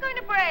this heat's going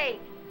to break?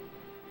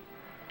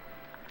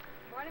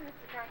 Morning,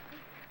 Mr. Carson.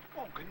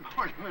 Oh, good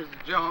morning,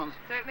 Mrs. Jones.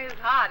 Certainly is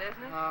hot,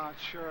 isn't it? Oh, it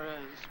sure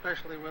is,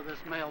 especially with this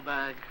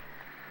mailbag.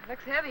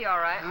 Looks heavy, all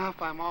right.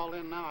 If I'm all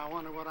in now, I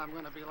wonder what I'm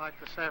going to be like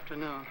this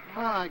afternoon.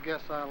 Well, I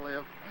guess I'll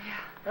live.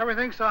 Yeah.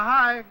 Everything's so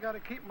high, I've got to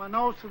keep my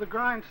nose to the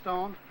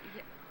grindstone.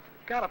 Yeah.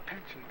 Got a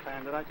pension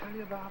plan. Did I tell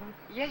you about it?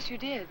 Yes, you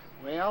did.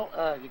 Well,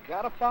 you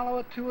got to follow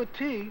it to a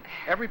T.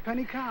 Every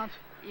penny counts.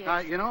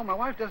 Yes. You know, my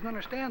wife doesn't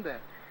understand that.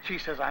 She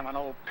says I'm an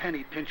old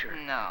penny pincher.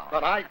 No.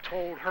 But I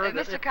told her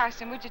that Mr.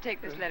 Carson, would you take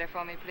this letter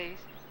for me, please?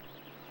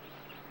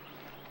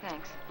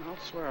 Thanks. I'll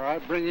swear, I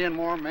bring in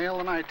more mail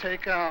than I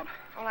take out.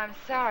 Well, I'm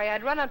sorry.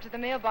 I'd run up to the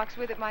mailbox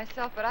with it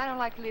myself, but I don't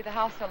like to leave the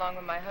house so long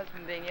with my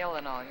husband being ill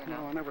and all, you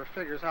know. No, I never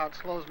figures how it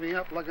slows me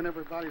up lugging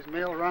everybody's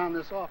mail around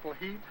this awful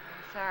heat.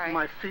 Sorry.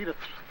 My feet are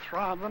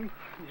throbbing.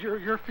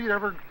 Your feet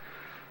ever...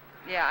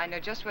 Yeah, I know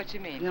just what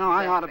you mean. You know,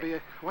 I ought to be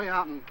way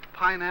out in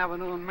Pine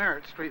Avenue and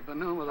Merritt Street, but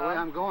no, with the way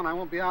I'm going, I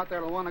won't be out there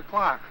till 1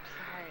 o'clock.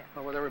 Sorry.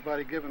 Well, with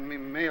everybody giving me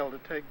mail to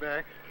take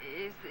back.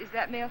 Is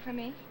that mail for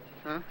me?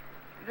 Huh?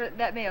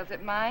 That mail, is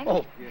it mine?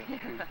 Oh, yeah.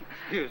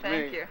 Excuse me.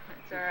 Thank you.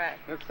 It's all right.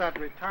 It's that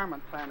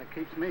retirement plan that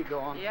keeps me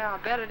going. Yeah,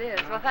 I'll bet it is.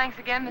 Well, thanks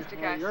again, Mr.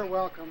 Well, Garcia. you're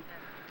welcome.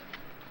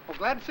 Well,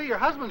 glad to see your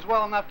husband's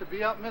well enough to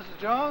be up, Mrs.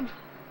 Jones.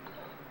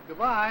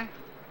 Goodbye.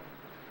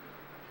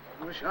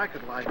 I wish I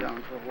could lie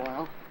down for a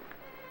while.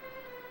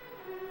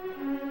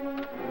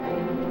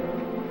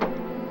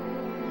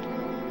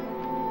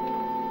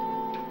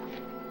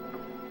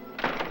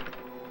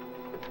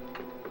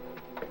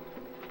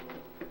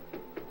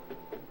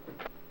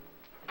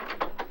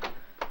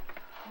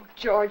 Oh,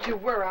 George, you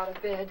were out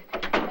of bed.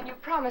 And you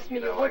promised me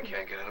you I wouldn't.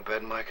 can't get out of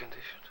bed in my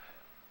condition.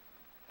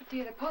 But,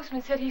 dear, the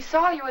postman said he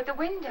saw you at the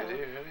window. Did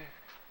he really?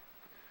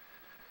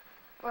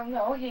 Well,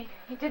 no, he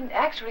didn't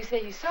actually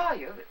say he saw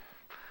you. But...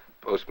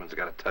 Postman's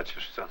got a touch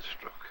of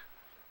sunstroke.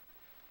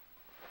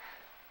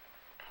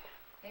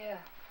 Yeah,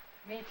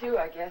 me too,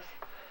 I guess.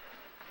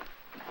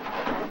 Oh,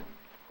 that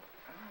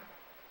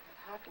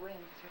hot wind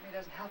certainly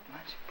doesn't help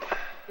much.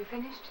 You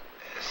finished?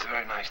 It's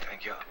very nice,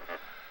 thank you.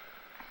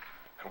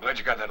 I'm glad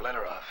you got that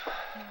letter off.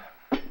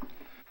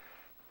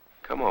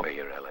 Come over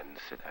here, Ellen.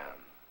 Sit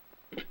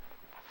down.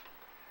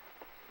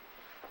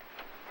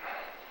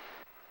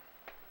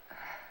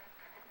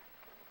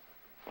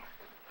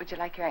 Would you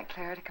like your Aunt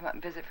Clara to come up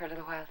and visit for a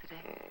little while today?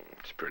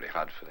 It's pretty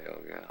hot for the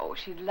old girl. Oh,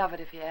 she'd love it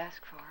if you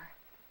asked for her.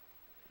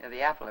 You're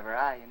the apple of her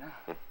eye, you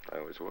know. I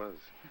always was.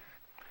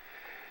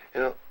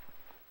 You know,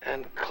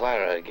 Aunt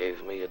Clara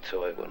gave me a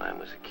toy when I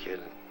was a kid.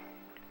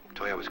 A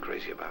toy I was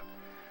crazy about.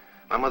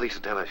 My mother used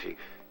to tell her she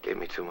gave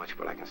me too much,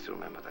 but I can still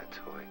remember that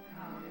toy.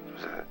 It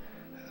was a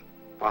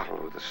bottle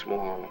with a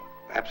small,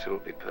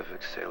 absolutely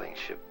perfect sailing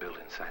ship built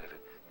inside of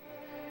it.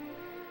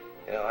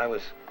 You know, I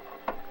was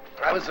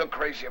so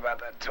crazy about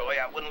that toy,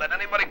 I wouldn't let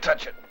anybody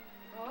touch it.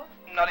 Oh?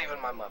 Not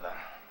even my mother.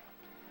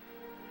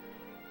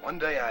 One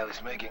day I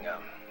was making a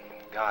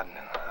garden,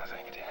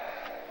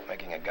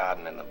 making a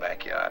garden in the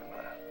backyard.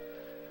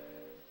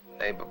 A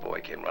neighbor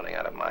boy came running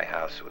out of my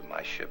house with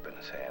my ship in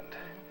his hand.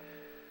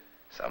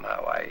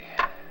 Somehow I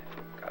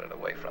got it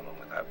away from him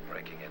without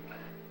breaking it.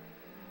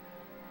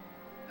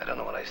 I don't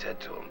know what I said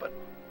to him, but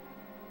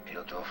he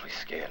looked awfully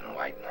scared and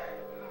white.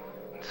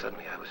 And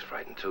suddenly I was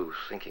frightened too,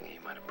 thinking he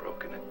might have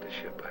broken it, the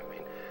ship, I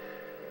mean.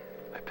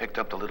 I picked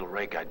up the little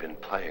rake I'd been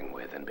playing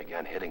with and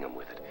began hitting him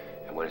with it.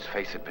 And where his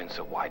face had been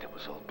so white, it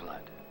was all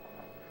blood.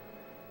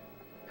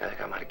 I think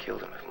I might have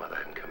killed him if Mother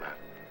hadn't come out.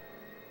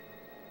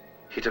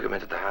 She took him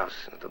into the house,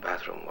 into the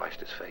bathroom, washed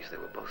his face. They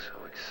were both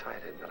so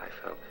excited that I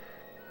felt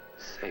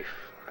safe.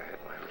 I had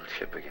my little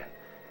ship again.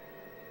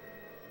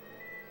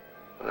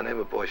 When the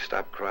neighbor boy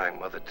stopped crying,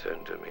 Mother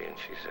turned to me and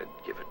she said,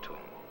 "Give it to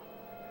him."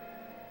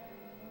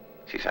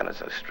 She sounded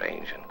so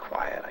strange and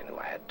quiet, I knew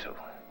I had to.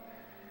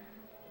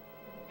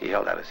 He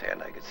held out his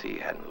hand. I could see he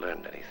hadn't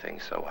learned anything,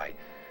 so I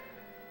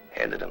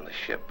handed him the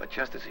ship, but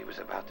just as he was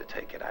about to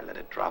take it, I let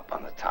it drop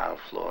on the tile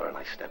floor and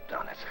I stepped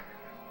on it.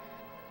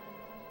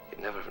 He'd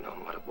never have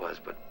known what it was,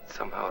 but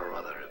somehow or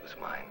other it was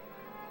mine.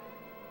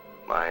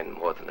 Mine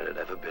more than it had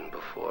ever been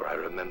before. I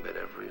remembered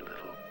every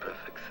little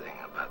perfect thing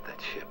about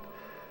that ship.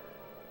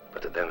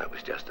 But to them it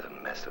was just a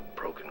mess of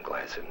broken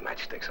glass and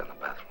matchsticks on the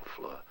bathroom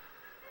floor.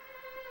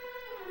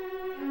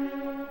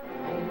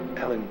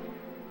 Ellen,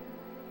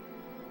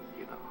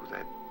 you know who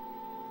that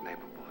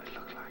neighbor boy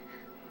looked like?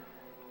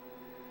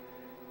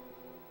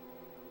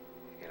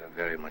 You know,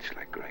 very much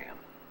like Graham.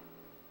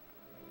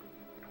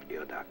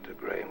 Your Dr.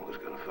 Graham was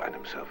going to find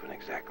himself in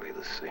exactly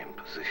the same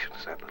position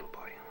as that little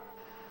boy.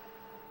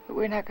 But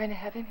we're not going to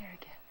have him here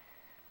again.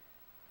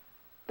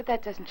 But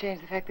that doesn't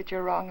change the fact that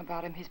you're wrong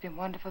about him. He's been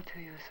wonderful to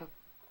you, so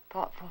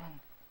thoughtful and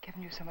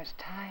given you so much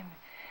time.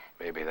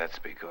 Maybe that's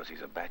because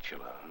he's a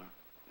bachelor, huh?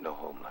 No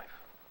home life.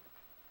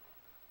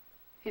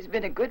 He's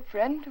been a good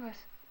friend to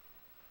us.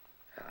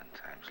 Ellen,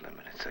 time's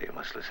limited, so you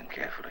must listen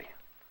carefully.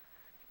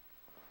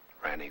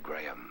 Ranney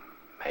Grahame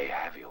may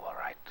have you, all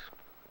right.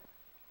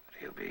 But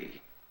he'll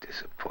be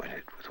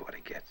disappointed with what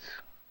he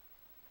gets.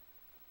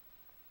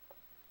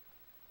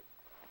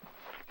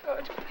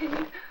 George,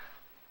 please.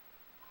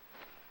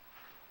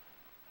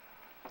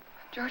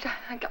 George,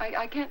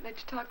 I can't let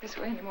you talk this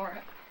way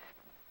anymore.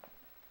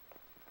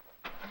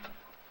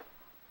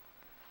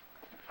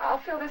 I'll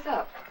fill this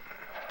up.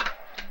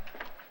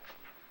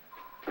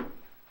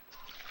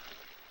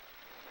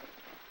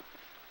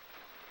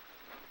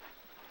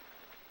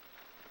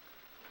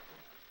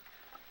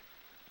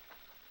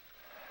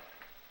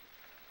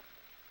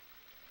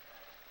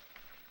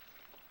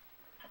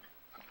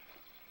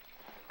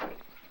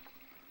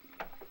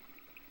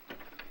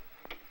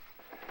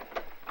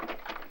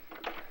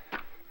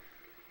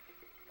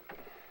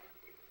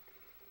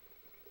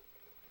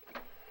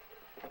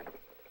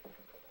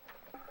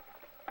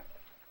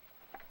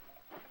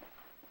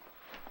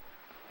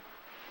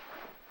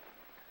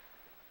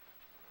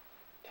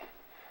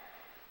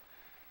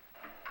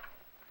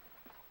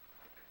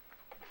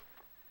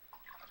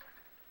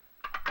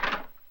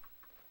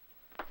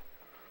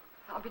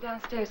 I'll be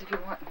downstairs if you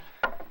want me.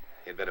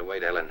 You'd better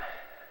wait, Ellen.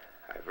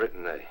 I've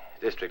written the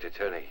district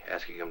attorney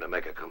asking him to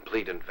make a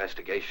complete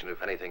investigation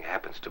if anything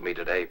happens to me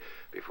today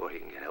before he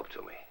can get help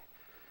to me.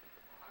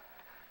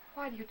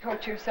 Why do you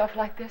torture yourself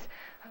like this?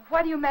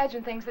 Why do you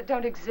imagine things that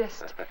don't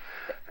exist?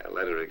 That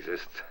letter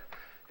exists.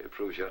 It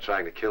proves you're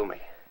trying to kill me.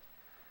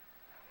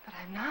 But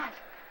I'm not.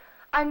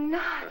 I'm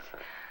not.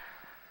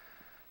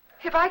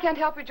 If I can't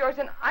help you, George,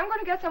 then I'm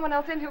going to get someone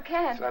else in who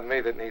can. It's not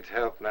me that needs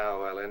help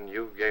now, Ellen.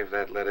 You gave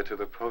that letter to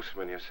the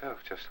postman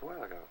yourself just a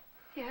while ago.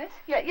 Yes,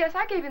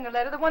 I gave him the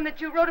letter, the one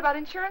that you wrote about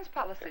insurance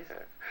policies.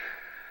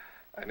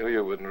 I knew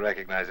you wouldn't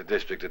recognize a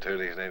district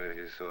attorney's name if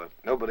you saw it.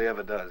 Nobody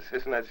ever does.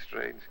 Isn't that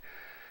strange?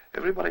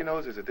 Everybody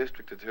knows he's a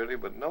district attorney,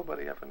 but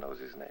nobody ever knows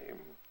his name.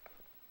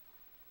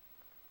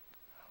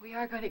 We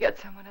are going to get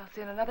someone else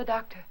in, another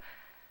doctor,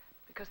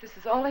 because this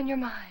is all in your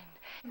mind.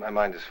 My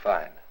mind is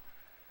fine.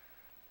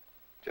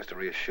 Just to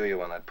reassure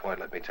you on that point,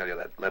 let me tell you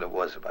that letter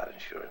was about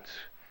insurance.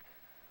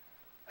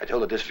 I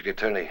told the district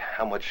attorney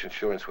how much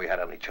insurance we had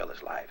on each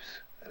other's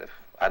lives. That if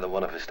either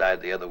one of us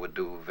died, the other would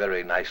do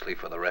very nicely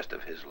for the rest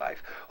of his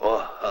life.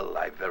 Or her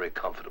life very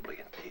comfortably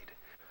indeed.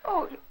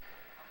 Oh.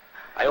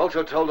 I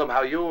also told him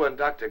how you and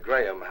Dr.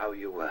 Grahame, how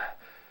you were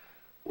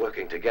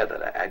working together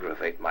to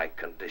aggravate my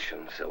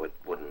condition so it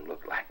wouldn't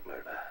look like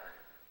murder.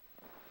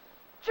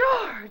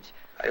 George!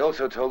 I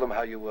also told him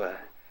how you were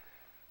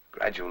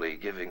gradually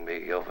giving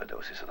me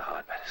overdoses of the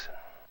heart medicine.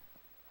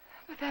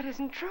 But that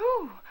isn't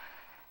true.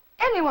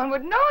 Anyone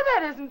would know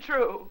that isn't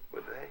true.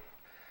 Would they?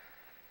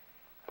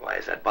 Why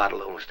is that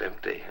bottle almost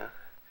empty, huh?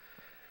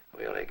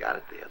 We only got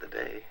it the other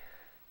day.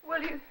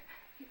 Well,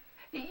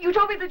 you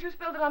told me that you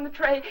spilled it on the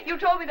tray. You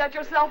told me that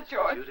yourself,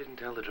 George. You didn't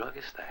tell the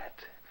druggist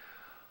that.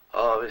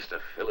 Oh,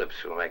 Mr.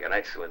 Phillips will make an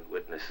excellent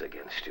witness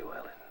against you,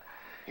 Ellen.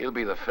 He'll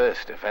be the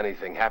first if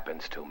anything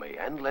happens to me.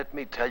 And let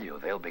me tell you,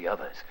 there'll be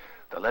others.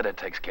 The letter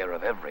takes care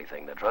of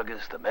everything. The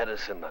druggist, the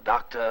medicine, the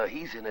doctor,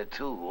 he's in it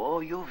too. Oh,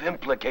 you've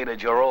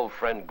implicated your old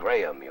friend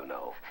Grahame, you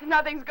know.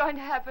 Nothing's going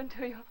to happen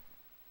to you.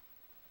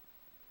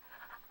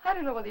 I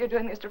don't know whether you're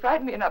doing this to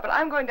frighten me or not, but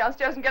I'm going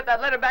downstairs and get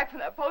that letter back from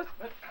that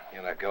postman.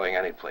 You're not going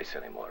anyplace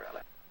anymore,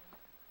 Ellen.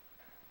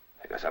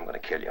 Because I'm going to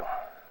kill you.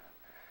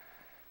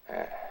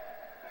 I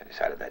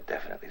decided that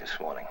definitely this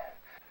morning.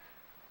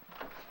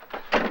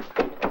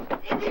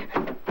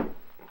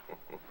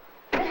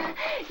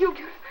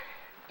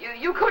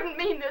 You couldn't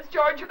mean this,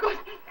 George. You couldn't.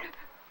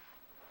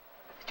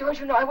 George,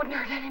 you know I wouldn't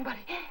hurt anybody.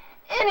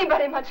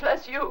 Anybody, much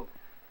less you.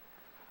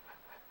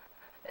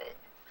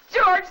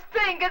 George,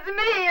 think. It's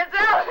me. It's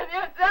Ellen.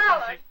 It's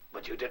Ellen.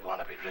 But you did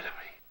want to be rid of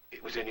me.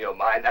 It was in your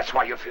mind. That's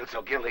why you feel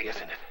so guilty,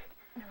 isn't it?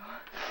 No.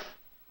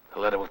 The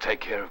letter will take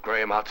care of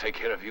Grahame. I'll take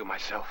care of you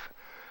myself.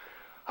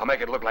 I'll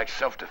make it look like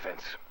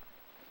self-defense.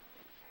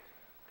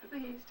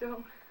 Please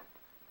don't.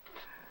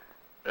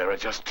 There are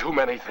just too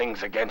many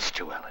things against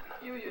you, Ellen.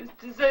 You used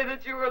to say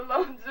that you were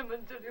lonesome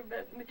until you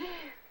met me.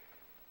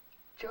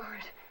 George.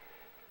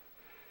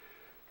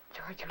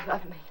 George, you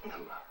love me.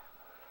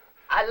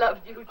 I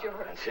loved you,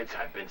 George. And since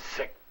I've been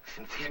sick,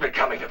 since he's been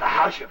coming to the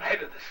house, you've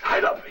hated the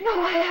sight of me.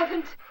 No, I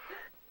haven't.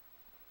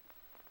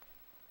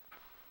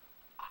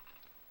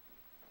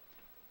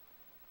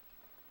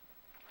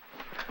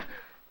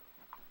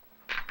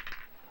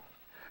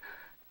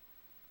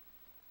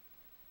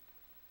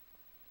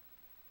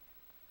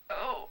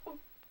 Oh.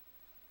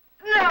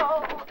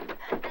 No.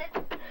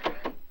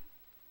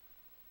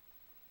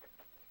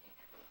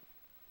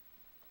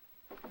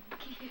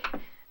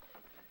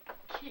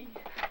 Key.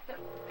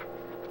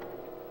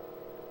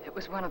 It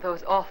was one of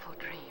those awful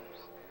dreams.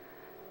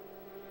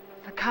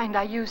 The kind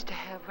I used to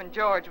have when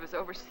George was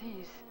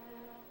overseas.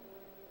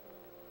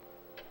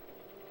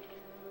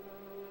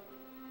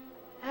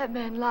 That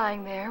man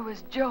lying there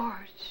was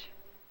George,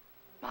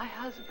 my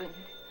husband.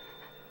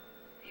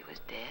 He was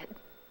dead, and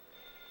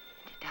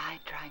he died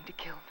trying to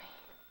kill me.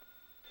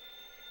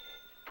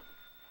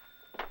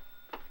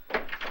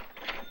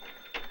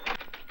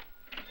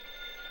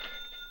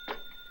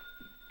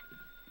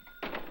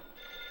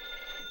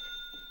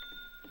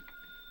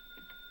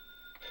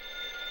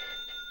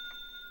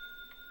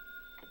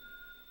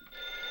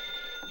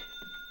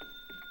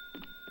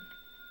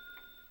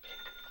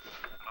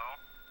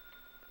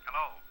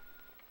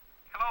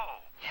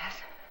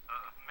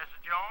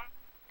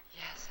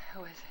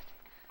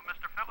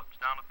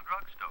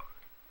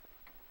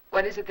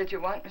 What is it that you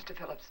want, Mr.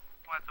 Phillips?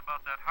 Well, it's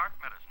about that heart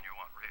medicine you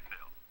want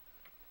refilled.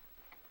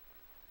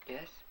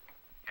 Yes?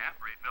 Can't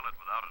refill it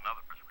without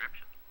another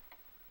prescription.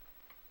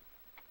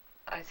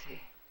 I see.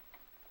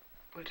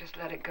 We'll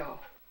just let it go.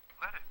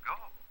 Let it go?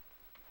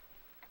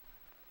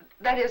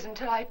 That is,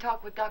 until I talk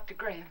with Dr.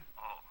 Grahame.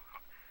 Oh.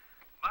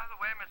 By the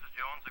way, Mrs.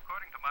 Jones,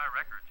 according to my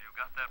records, you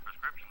got that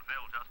prescription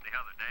filled just the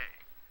other day.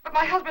 But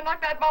my husband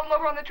knocked that bottle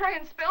over on the tray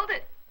and spilled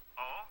it.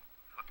 Oh?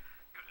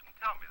 You didn't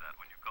tell me that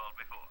when you called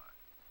before.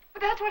 But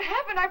that's what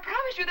happened. I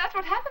promise you that's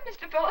what happened,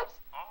 Mr. Phillips.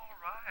 All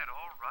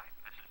right,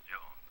 Mrs.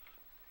 Jones.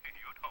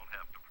 You don't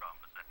have to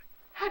promise anything.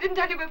 I didn't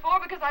tell you before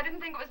because I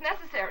didn't think it was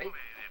necessary. Well,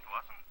 it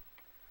wasn't.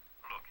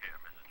 Look here,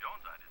 Mrs.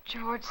 Jones, I didn't...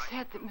 George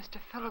said that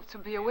Mr. Phillips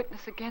would be a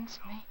witness against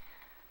me.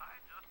 I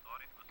just thought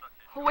it was such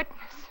A a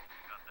witness.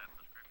 got that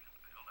prescription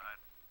filled.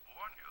 I'd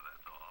warn you,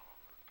 that's all.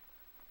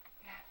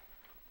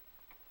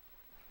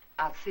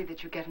 I'll see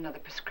that you get another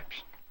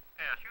prescription.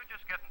 Yes, you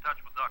just get in touch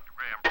with Dr.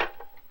 Grahame.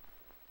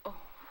 Oh,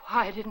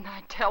 why didn't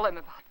I tell him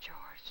about George?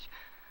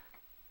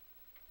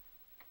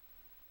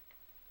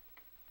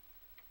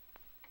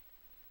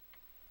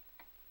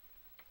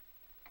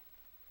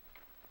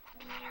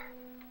 That letter.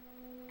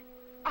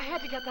 I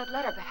had to get that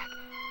letter back.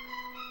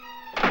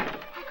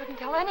 I couldn't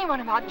tell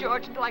anyone about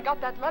George until I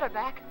got that letter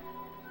back.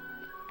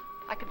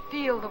 I could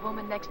feel the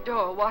woman next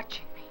door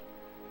watching me.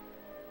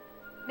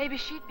 Maybe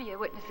she'd be a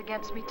witness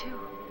against me, too.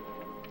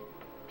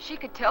 She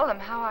could tell them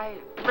how I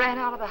ran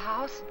out of the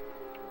house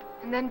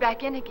and then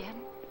back in again.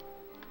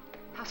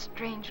 How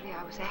strangely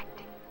I was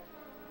acting.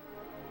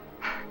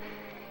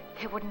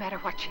 It wouldn't matter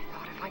what she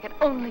thought if I could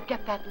only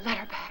get that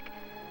letter back.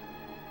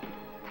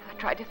 And I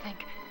tried to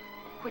think,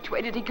 which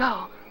way did he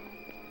go?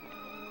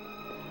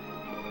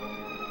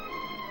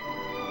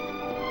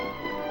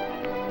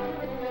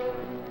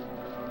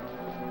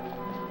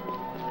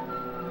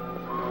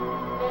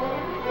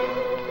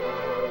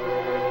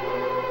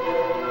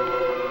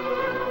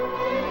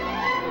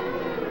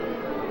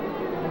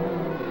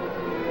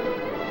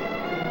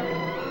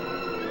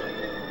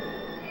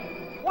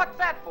 What's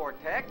that for,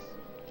 Tex?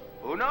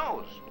 Who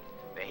knows?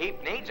 The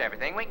heap needs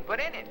everything we can put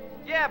in it.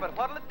 Yeah, but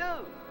what'll it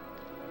do?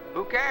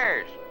 Who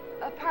cares?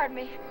 Pardon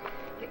me.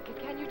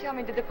 Can you tell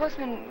me, did the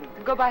postman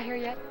go by here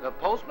yet? The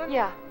postman?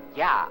 Yeah.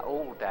 Yeah,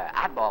 old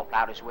Oddball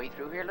plowed his way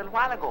through here a little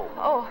while ago.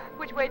 Oh,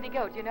 which way did he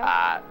go, do you know?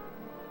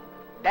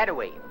 That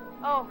away.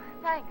 Oh,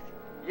 thanks.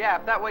 Yeah,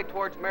 up that way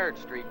towards Merritt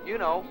Street, you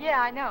know.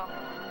 Yeah, I know.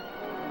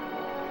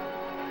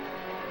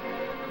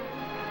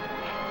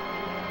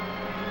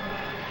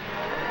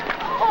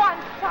 Oh,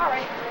 I'm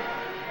sorry.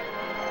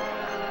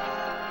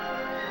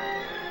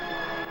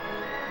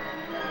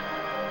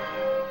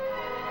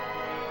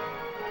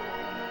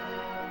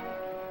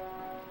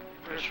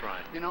 That's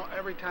right. You know,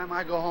 every time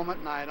I go home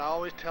at night, I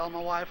always tell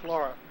my wife,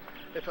 Laura,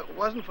 if it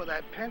wasn't for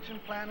that pension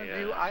plan in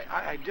view,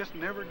 I just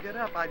never get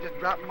up. I just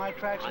drop in my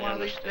tracks one of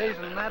these days,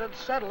 and that'd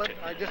settle it.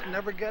 I just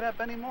never get up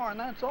anymore, and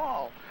that's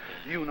all.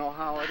 You know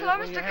how it is. Hello,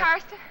 when Mr. you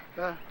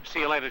Karsten. See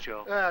you later,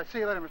 Joe. See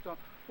you later, Mr. Jones.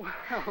 Well,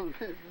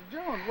 Mrs.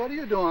 Jones, what are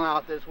you doing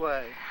out this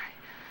way?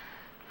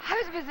 I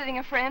was visiting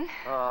a friend.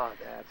 Oh,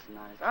 that's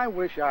nice. I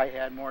wish I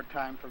had more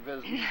time for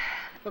visiting.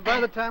 But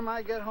by the time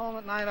I get home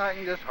at night, I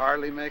can just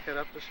hardly make it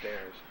up the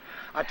stairs.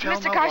 I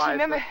tell Mr. my Carson, wife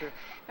remember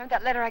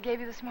that letter I gave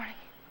you this morning?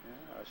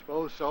 Yeah, I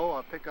suppose so.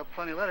 I'll pick up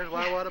plenty of letters.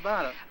 Why, what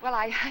about it? Well,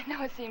 I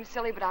know it seems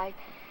silly, but I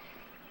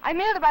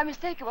mailed it by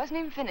mistake. It wasn't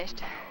even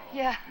finished.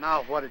 Yeah.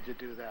 Now, what did you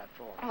do that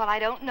for? Well, I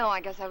don't know.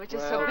 I guess I was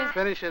just so busy.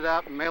 Finish it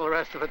up and mail the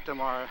rest of it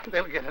tomorrow.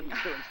 They'll get it in 2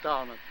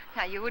 installments.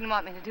 Now, you wouldn't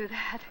want me to do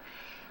that.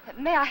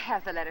 May I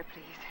have the letter,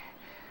 please?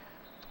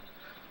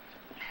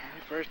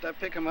 First, I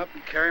pick them up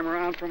and carry them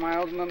around for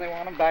miles, and then they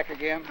want them back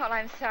again. Well,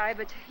 I'm sorry,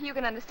 but you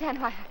can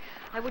understand why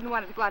I wouldn't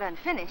want it to go out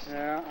unfinished.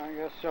 Yeah, I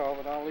guess so,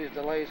 but all these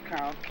delays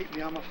count. Keep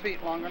me on my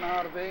feet longer than I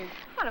ought to be.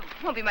 Well, it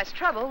won't be much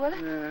trouble, will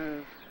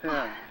it?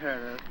 Yeah, here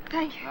it is.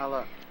 Thank you. Now,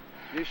 look,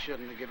 you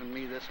shouldn't have given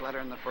me this letter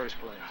in the first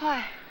place.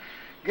 Why?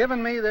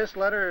 Giving me this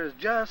letter is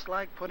just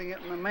like putting it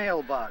in the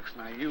mailbox.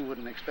 Now, you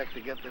wouldn't expect to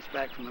get this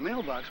back from the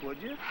mailbox,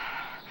 would you?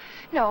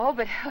 No,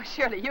 but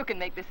surely you can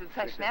make this a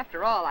session.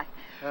 After all,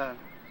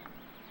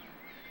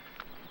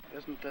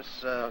 Isn't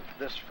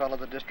this fellow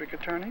the district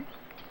attorney?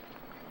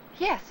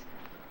 Yes.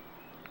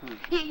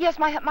 Yes,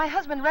 my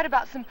husband read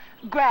about some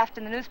graft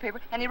in the newspaper,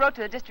 and he wrote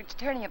to the district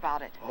attorney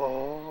about it.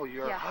 Oh,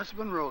 your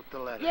husband wrote the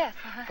letter? Yes.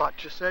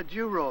 Thought you said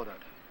you wrote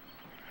it.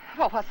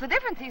 Well, what's the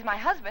difference? He's my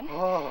husband.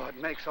 Oh, it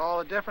makes all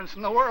the difference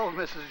in the world,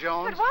 Mrs.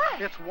 Jones. But why?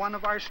 It's one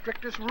of our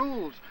strictest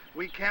rules.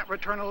 We can't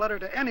return a letter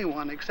to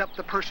anyone except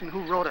the person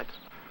who wrote it.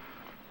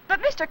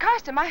 But, Mr.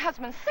 Karsten, my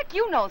husband's sick.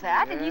 You know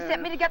that, and he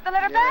sent me to get the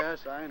letter back.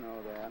 Yes, I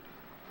know that.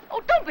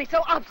 Oh, don't be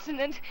so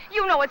obstinate.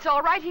 You know it's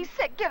all right. He's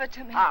sick. Give it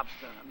to me.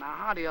 Obstinate. Now,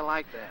 how do you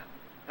like that?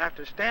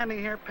 After standing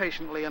here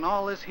patiently in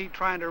all this heat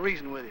trying to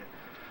reason with you,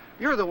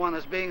 you're the one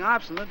that's being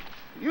obstinate.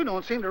 You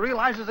don't seem to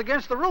realize it's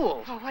against the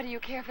rules. Well, what do you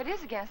care if it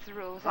is against the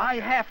rules? I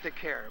have to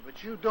care,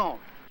 but you don't.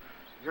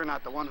 You're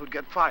not the one who'd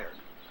get fired.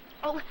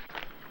 Oh,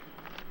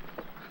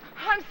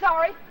 I'm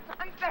sorry.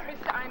 I'm very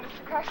sorry,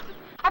 Mr. Karsten.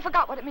 I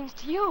forgot what it means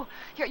to you.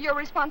 Your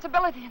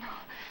responsibility and all.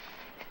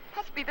 It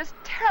must be this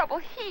terrible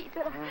heat.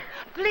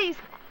 Please.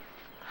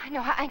 I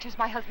know how anxious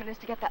my husband is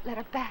to get that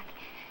letter back.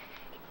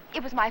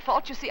 It was my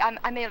fault. You see,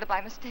 I mailed it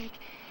by mistake.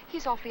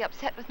 He's awfully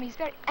upset with me. He's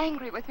very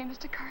angry with me,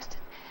 Mr. Karsten.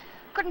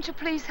 Couldn't you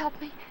please help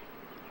me?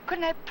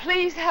 Couldn't I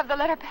please have the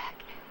letter back?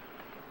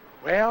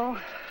 Well,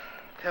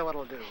 tell you what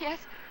I'll do. Yes?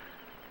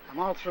 I'm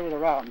all through the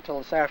route until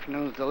this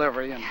afternoon's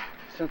delivery, and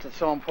since it's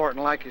so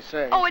important, like you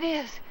say... Oh, it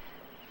is.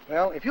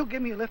 Well, if you'll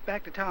give me a lift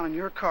back to town in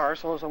your car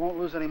so as I won't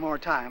lose any more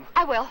time...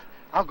 I will.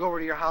 I'll go over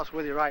to your house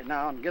with you right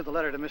now and give the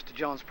letter to Mr.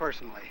 Jones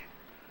personally.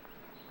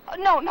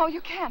 No,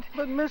 you can't.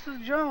 But,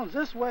 Mrs. Jones,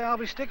 this way I'll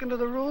be sticking to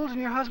the rules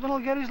and your husband will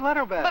get his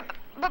letter back.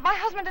 But my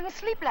husband didn't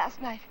sleep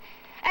last night.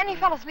 And he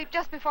fell asleep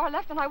just before I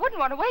left, and I wouldn't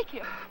want to wake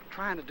him. I'm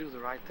trying to do the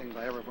right thing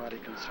by everybody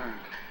concerned.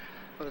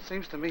 But it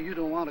seems to me you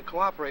don't want to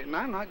cooperate, and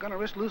I'm not going to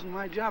risk losing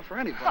my job for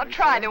anybody. I'll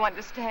try to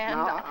understand.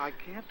 Now, I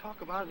can't talk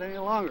about it any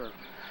longer.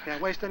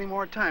 Can't waste any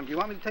more time. Do you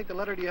want me to take the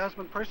letter to your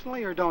husband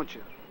personally, or don't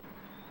you?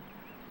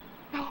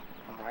 No.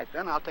 All right,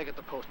 then I'll take it to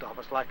the post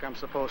office like I'm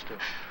supposed to.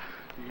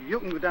 You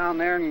can go down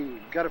there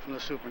and get it from the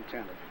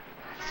superintendent.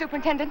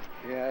 Superintendent?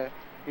 Yeah,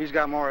 he's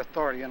got more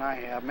authority than I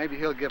have. Maybe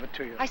he'll give it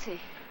to you. I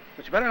see.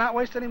 But you better not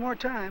waste any more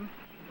time.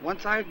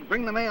 Once I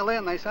bring the mail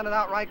in, they send it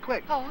out right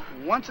quick. Oh.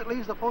 Once it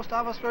leaves the post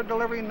office for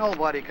delivery,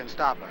 nobody can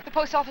stop it. The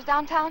post office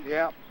downtown?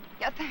 Yeah.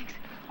 Yeah, thanks.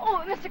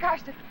 Oh, Mr.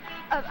 Carston,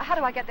 how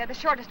do I get there? The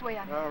shortest way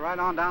on it? Right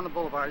on down the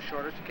boulevard,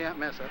 shortest. You can't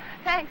miss it.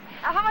 Thanks.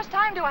 How much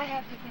time do I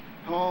have, do you think?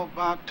 Oh,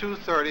 about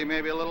 2:30,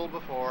 maybe a little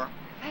before.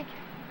 Thank you.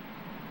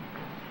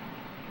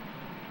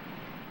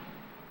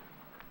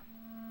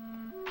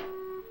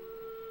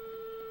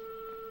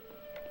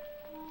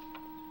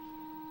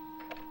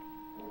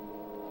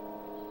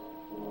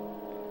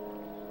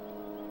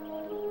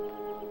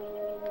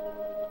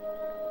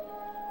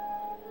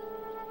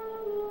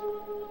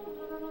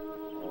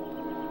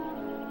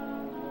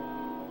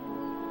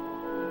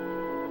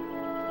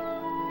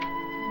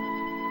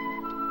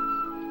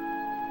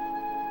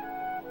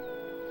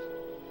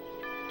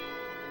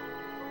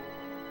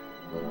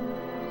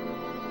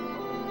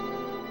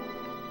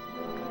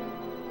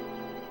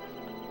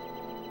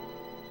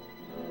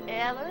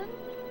 Ellen?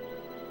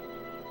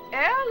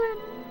 Ellen?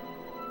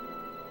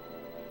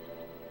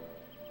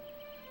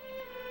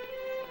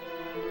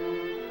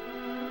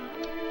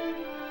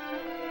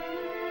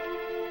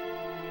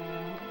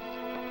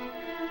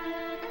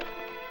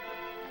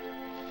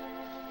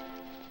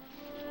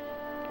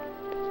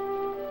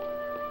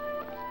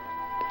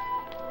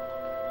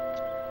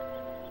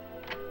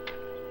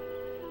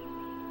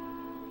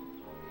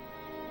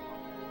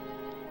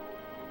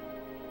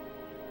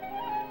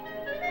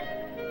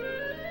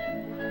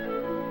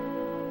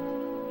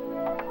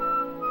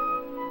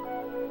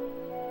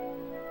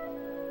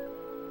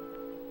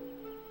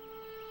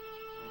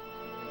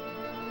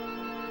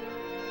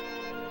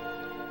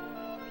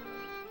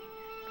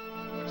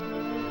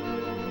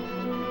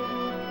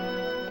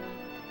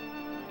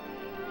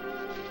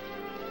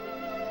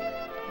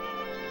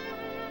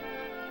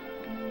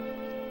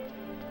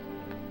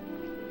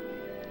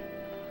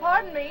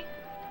 Pardon me.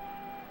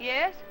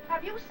 Yes?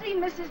 Have you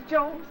seen Mrs.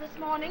 Jones this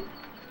morning?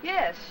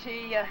 Yes,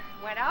 she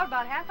went out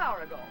about half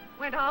hour ago.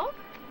 Went out?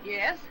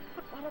 Yes?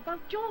 But what about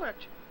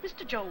George?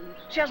 Mr. Jones.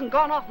 She hasn't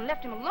gone off and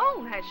left him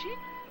alone, has she?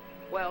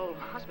 Well,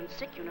 husband's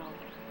sick, you know.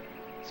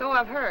 So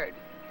I've heard.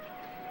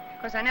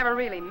 Of course, I never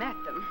really met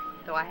them,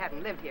 though I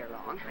haven't lived here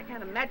long. I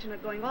can't imagine her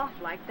going off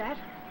like that.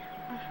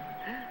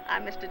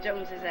 I'm Mr.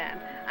 Jones's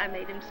aunt. I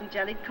made him some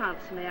jellied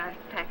consomme. I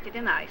packed it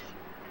in ice.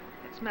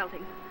 It's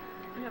melting.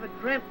 I never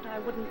dreamt I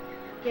wouldn't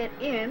get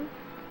in.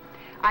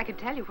 I could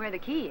tell you where the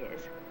key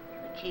is.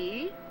 The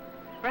key?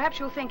 Perhaps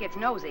you'll think it's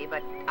nosy,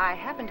 but I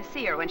happened to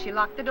see her when she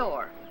locked the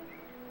door.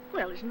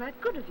 Well, isn't that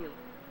good of you?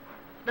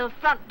 The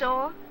front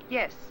door?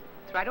 Yes,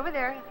 it's right over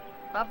there,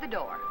 above the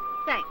door.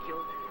 Thank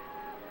you.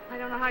 I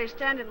don't know how you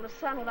stand in the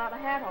sun without a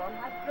hat on.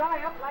 I'd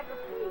dry up like a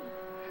pea.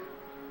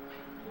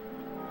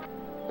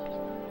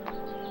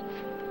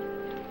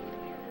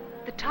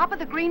 The top of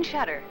the green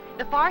shutter,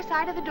 the far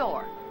side of the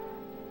door.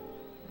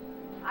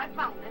 I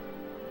found it.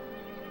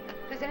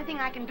 If there's anything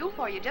I can do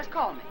for you, just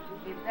call me.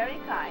 You're very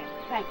kind.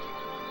 Thank you.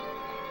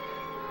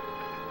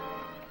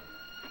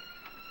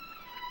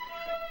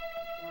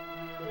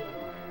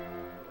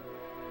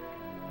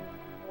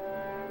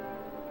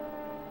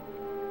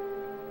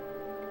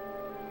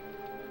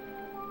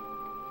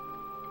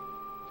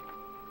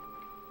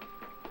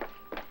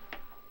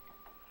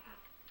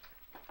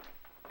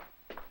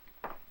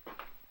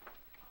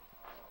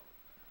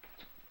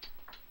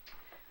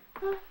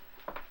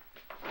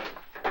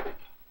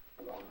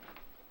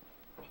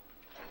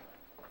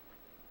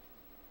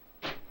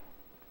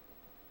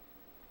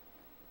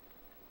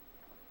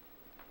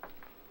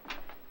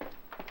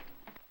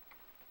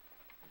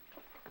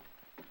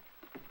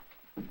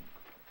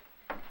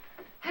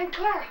 Aunt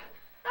Clara.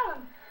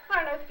 Ellen, where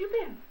on earth have you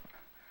been?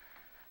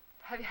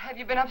 Have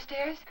you been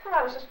upstairs? Well,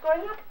 I was just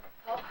going up.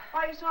 Oh.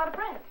 Why are you so out of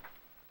breath?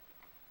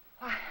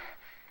 Why,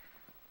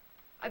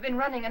 I've been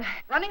running and...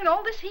 Running in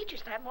all this heat, you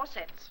used to have more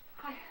sense.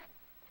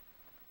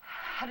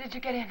 How did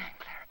you get in, Aunt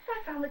Clara?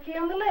 I found the key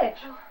on the ledge.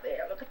 Oh.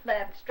 There, look at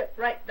that. It stripped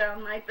right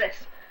down my dress.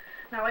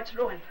 Now it's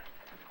ruined.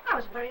 I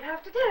was worried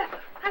half to death.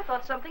 I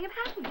thought something had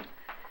happened.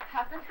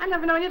 Happened? I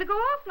never known you to go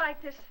off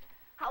like this.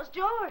 How's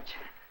George?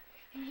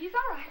 He's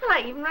all right. Well,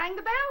 I even rang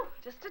the bell.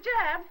 Just a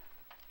jab.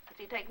 Has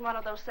he taken one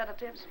of those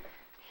sedatives?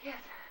 Yes.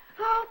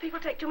 Oh, people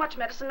take too much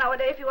medicine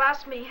nowadays, if you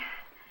ask me.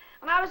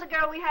 When I was a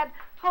girl, we had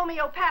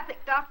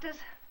homeopathic doctors.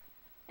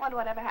 Wonder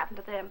what ever happened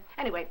to them.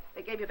 Anyway,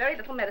 they gave you very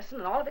little medicine,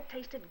 and all of it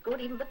tasted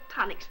good, even the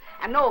tonics.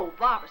 And no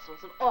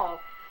Barbasals at all.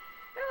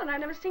 Well, and I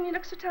never seen you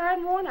look so tired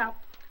and worn out.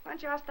 Why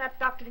don't you ask that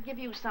doctor to give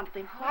you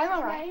something? Oh, I'm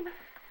all right. Name?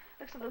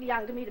 Looks a little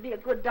young to me to be a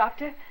good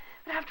doctor.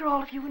 But after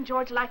all, if you and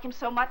George like him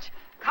so much,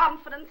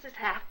 confidence is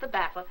half the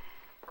battle.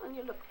 Ellen,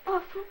 you look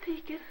awful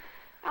peaked.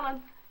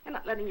 Ellen, you're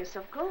not letting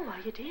yourself go, are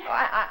you, dear?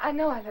 Oh, I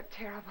know I look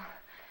terrible.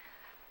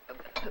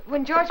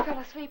 When George fell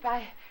asleep,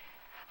 I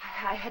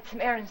had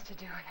some errands to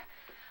do,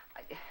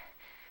 and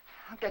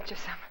I'll get you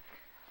some.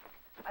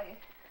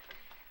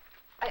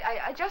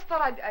 I just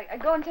thought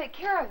I'd go and take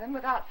care of them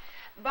without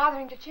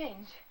bothering to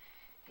change.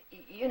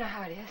 You know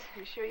how it is.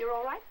 You sure you're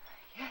all right?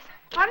 Yes,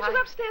 Why don't you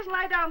go upstairs and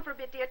lie down for a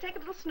bit, dear? Take a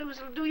little snooze.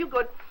 It'll do you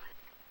good.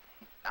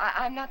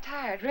 I'm not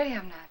tired. Really,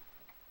 I'm not.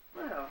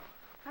 Well,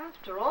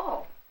 after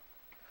all.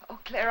 Oh,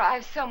 Clara, I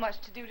have so much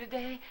to do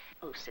today.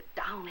 Oh, sit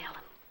down,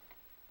 Ellen.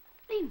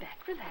 Lean back.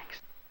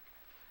 Relax.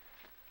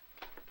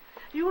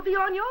 You'll be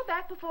on your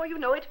back before you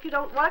know it if you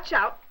don't watch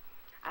out.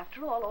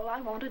 After all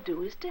I want to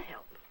do is to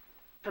help.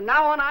 From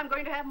now on, I'm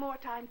going to have more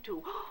time,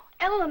 too.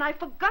 Ellen, I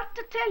forgot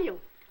to tell you.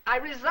 I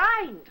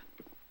resigned.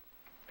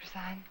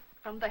 Resigned?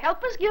 From the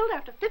Helpers Guild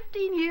after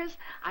 15 years.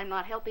 I'm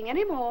not helping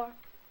anymore.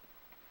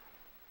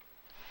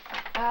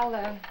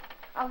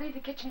 I'll leave the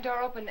kitchen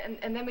door open,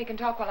 and then we can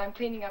talk while I'm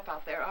cleaning up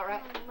out there, all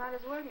right? Oh, might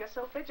as well. You're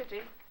so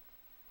fidgety.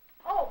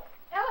 Oh,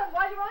 Ellen,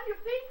 while you're on your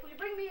feet, will you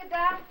bring me a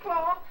damn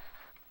cloth?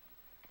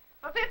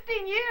 For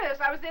 15 years,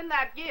 I was in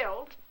that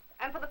guild.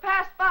 And for the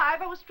past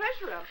 5, I was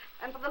treasurer.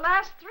 And for the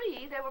last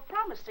 3, they were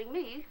promising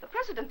me the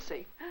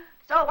presidency.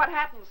 So what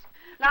happens?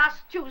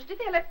 Last Tuesday,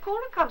 they let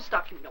Cora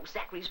Comstock, you know,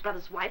 Zachary's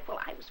brother's wife. Well,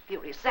 I was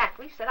furious.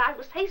 Zachary said I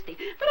was hasty.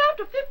 But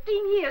after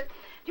 15 years,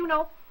 you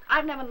know,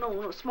 I've never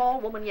known a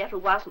small woman yet who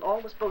wasn't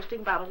always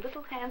boasting about her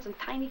little hands and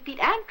tiny feet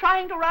and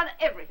trying to run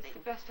everything.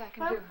 It's the best I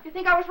can do. You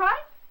think I was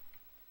right?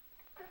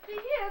 15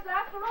 years,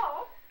 after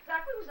all.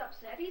 Zachary was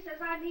upset. He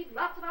says I need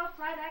lots of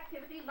outside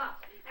activity,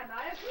 lots. And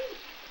I agree.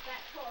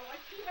 That Cora,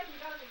 she hasn't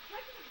got an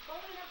impression of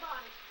bone in her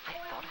body. I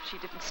thought if she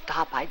didn't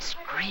stop, I'd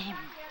scream.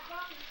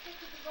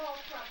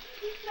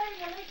 He's playing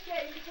a late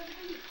game because of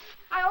me.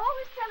 I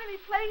always tell him he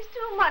plays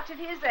too much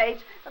at his age,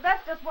 but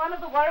that's just one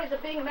of the worries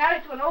of being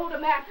married to an older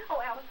man.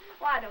 Oh, Ellen,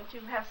 why don't you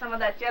have some of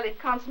that jellied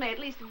consomme? At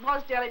least it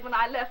was jellied when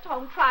I left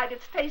home. Tried.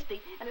 It's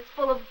tasty, and it's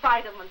full of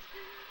vitamins.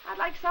 I'd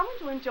like someone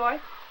to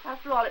enjoy.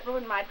 After all, it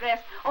ruined my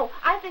dress. Oh,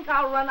 I think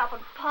I'll run up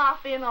and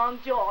pop in on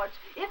George.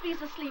 If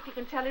he's asleep, you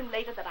can tell him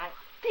later that I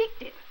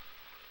peeked him.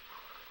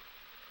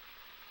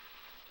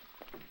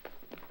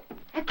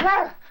 Hey,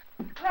 Clara!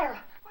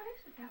 Clara! What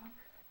is it, Ellen?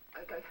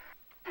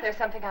 There's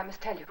something I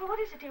must tell you. Oh, what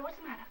is it, dear? What's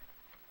the matter?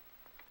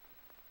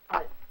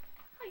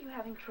 Are you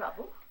having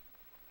trouble?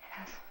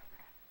 Yes.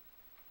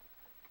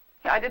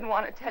 Yeah, I didn't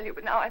want to tell you,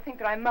 but now I think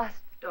that I must.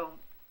 Don't.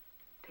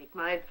 Take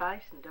my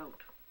advice and don't.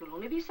 You'll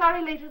only be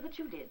sorry later that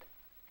you did.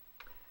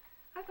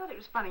 I thought it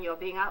was funny your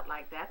being out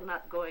like that and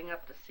not going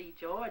up to see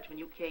George when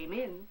you came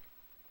in.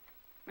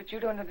 But you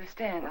don't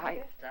understand.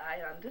 Yes,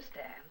 I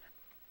understand.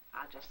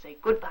 I'll just say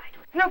goodbye to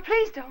him. No,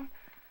 please don't.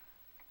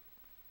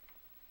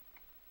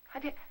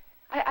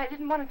 I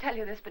didn't want to tell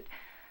you this, but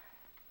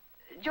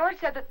George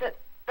said that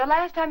the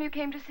last time you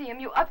came to see him,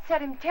 you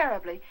upset him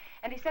terribly.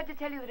 And he said to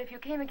tell you that if you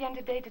came again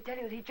today, to tell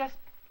you that he just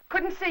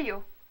couldn't see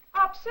you.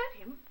 Upset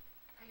him?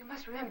 You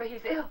must remember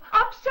he's ill.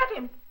 Upset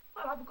him?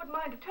 Well, I've a good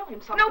mind to tell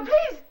him something. No,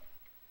 please!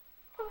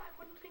 Well, I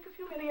wouldn't think of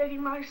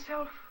humiliating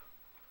myself.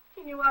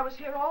 He knew I was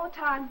here all the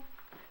time.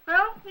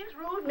 Well, he's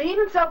rude, mean,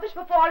 and selfish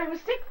before he was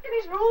sick, and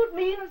he's rude,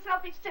 mean, and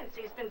selfish since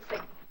he's been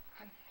sick.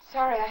 I'm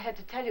sorry I had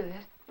to tell you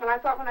this. Well, I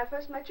thought when I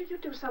first met you,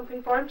 you'd do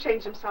something for him,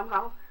 change him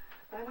somehow.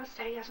 But I must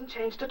say he hasn't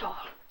changed at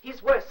all.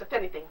 He's worse, if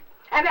anything.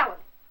 And Ellen,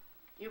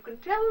 you can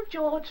tell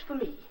George for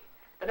me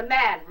that a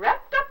man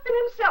wrapped up in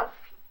himself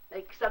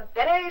makes a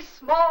very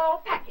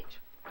small package.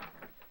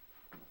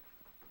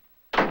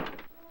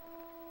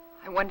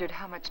 I wondered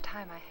how much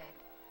time I had.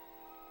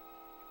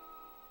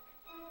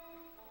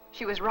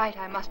 She was right,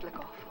 I must look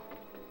awful.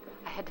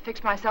 I had to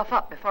fix myself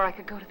up before I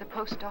could go to the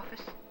post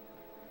office.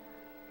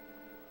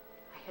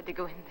 I had to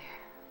go in there.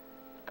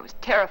 I was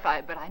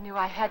terrified, but I knew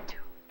I had to.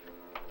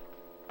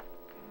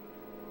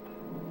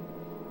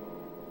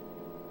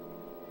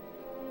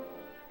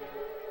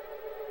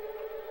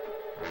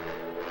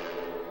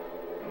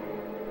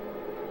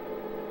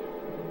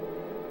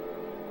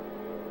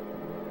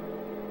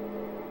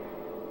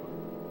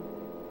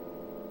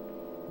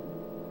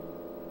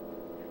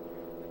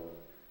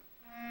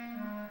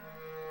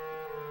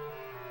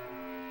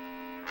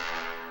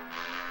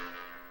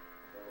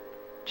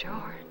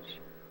 George,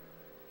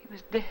 he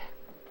was dead.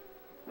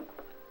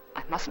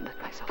 I mustn't let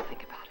myself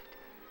think about it.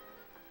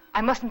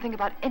 I mustn't think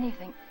about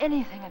anything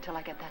until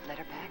I get that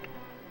letter back.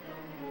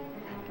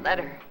 That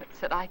letter that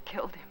said I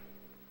killed him.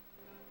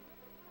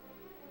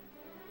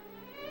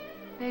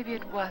 Maybe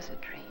it was a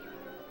dream.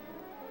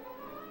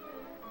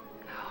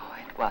 No,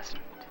 it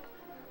wasn't.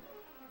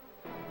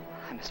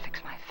 I must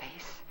fix my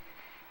face.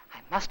 I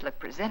must look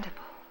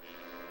presentable.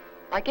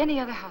 Like any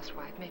other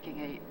housewife making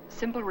a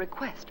simple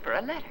request for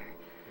a letter.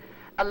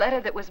 A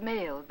letter that was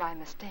mailed by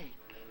mistake.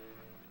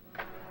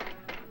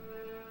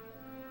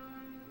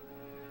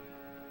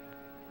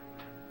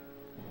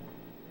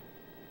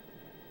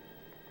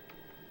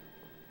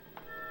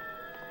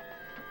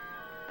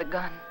 The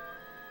gun.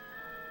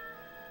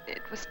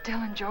 It was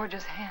still in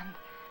George's hand.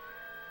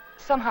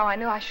 Somehow I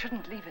knew I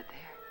shouldn't leave it there.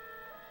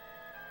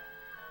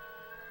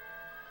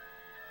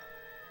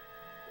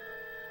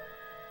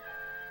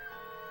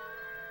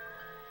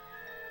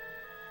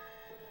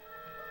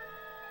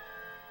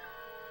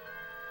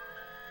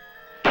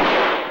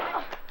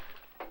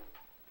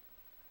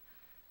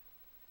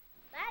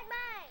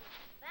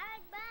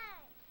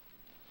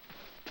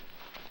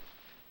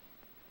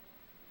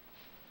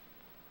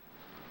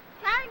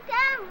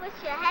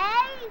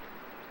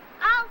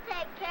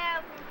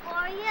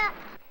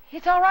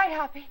 It's all right,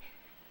 Hoppy.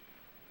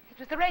 It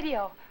was the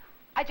radio.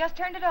 I just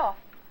turned it off.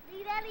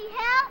 Need any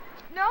help?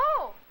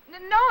 No,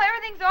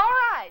 everything's all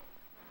right.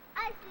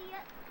 I see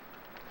it.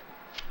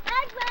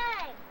 Bang,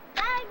 bang!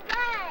 Bang,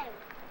 bang!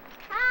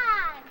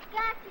 Hi,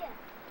 gotcha.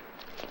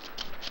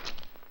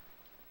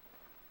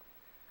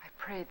 I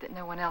prayed that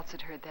no one else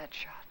had heard that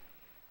shot.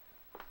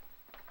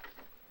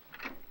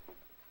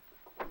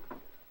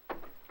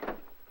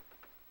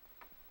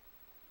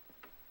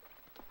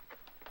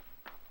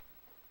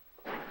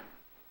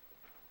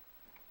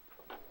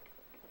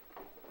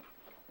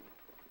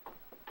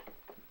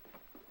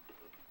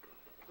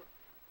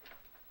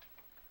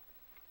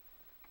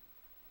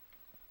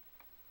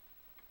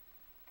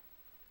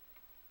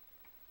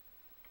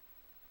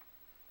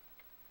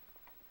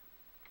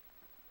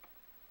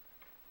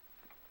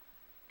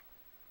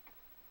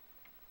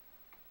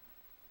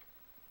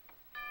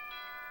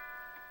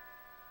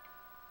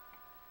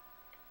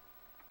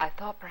 I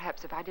thought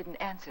perhaps if I didn't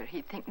answer,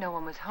 he'd think no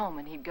one was home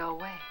and he'd go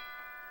away.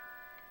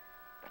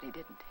 But he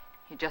didn't.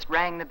 He just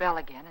rang the bell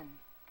again and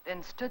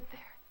then stood there.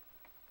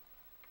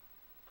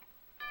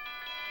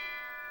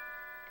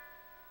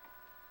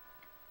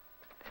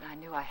 Then I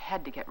knew I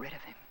had to get rid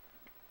of him.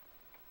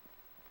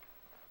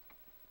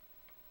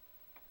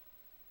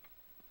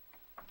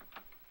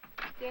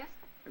 Yes?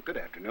 Good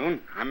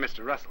afternoon. I'm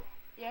Mr. Russell.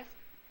 Yes?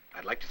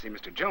 I'd like to see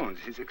Mr. Jones.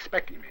 He's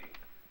expecting me.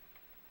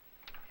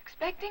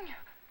 Expecting?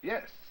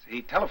 Yes.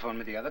 He telephoned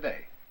me the other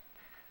day.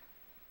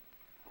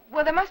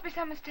 Well, there must be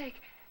some mistake.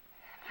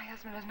 My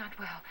husband is not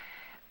well.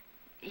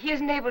 He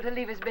isn't able to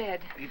leave his bed.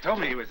 He told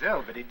me he was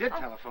ill, but he did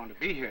telephone to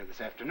be here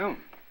this afternoon.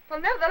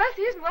 Well, nevertheless,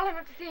 he isn't well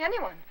enough to see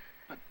anyone.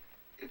 But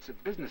it's a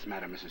business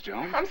matter, Mrs.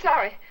 Jones. I'm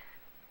sorry.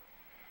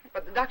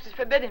 But the doctors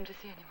forbid him to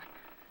see anyone.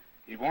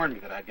 He warned me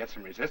that I'd get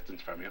some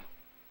resistance from you.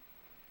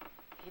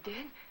 He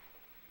did?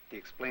 He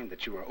explained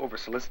that you were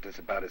over-solicitous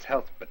about his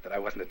health, but that I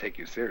wasn't to take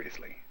you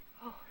seriously.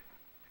 Oh.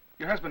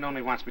 Your husband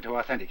only wants me to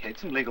authenticate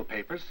some legal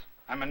papers.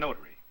 I'm a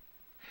notary.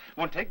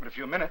 Won't take but a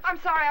few minutes. I'm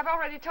sorry. I've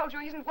already told you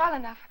he isn't well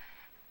enough.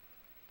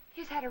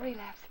 He's had a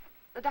relapse.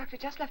 The doctor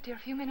just left here a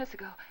few minutes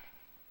ago.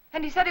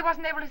 And he said he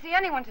wasn't able to see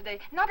anyone today.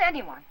 Not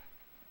anyone.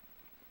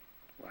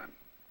 Well, I'm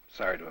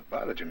sorry to have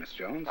bothered you, Miss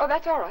Jones. Oh,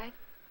 that's all right.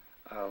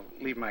 I'll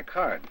leave my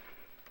card.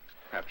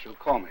 Perhaps you'll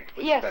call me.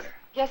 Yes. Better.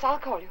 Yes, I'll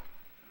call you.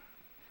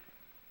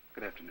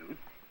 Good afternoon.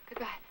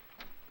 Goodbye.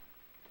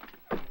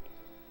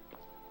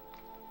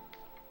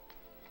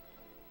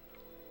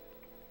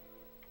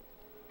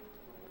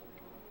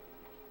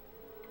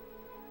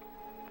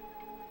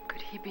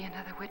 Could he be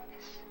another witness?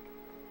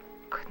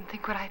 Couldn't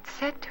think what I'd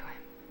said to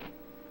him.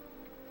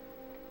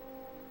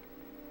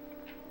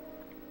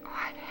 Oh,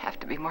 I'd have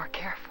to be more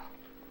careful.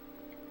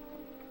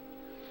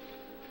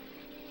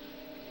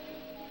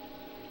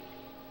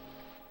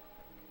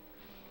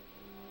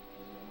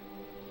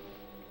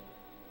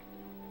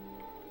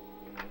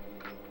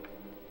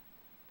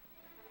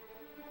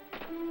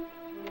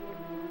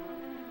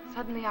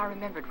 Suddenly I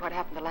remembered what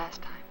happened the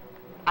last time.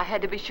 I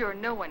had to be sure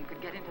no one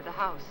could get into the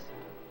house.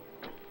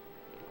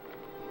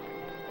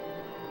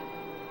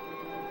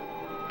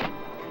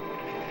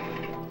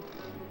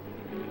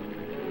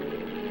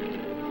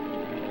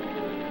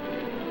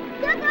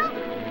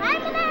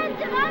 I'm an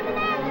engine, I'm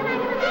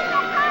gonna leave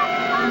my car.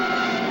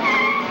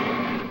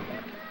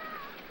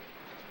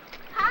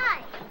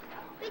 Hi.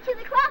 Reach to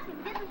the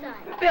crossing, didn't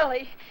I?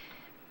 Billy!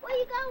 Where are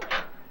you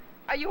going?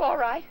 Are you all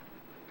right?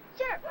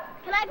 Sure.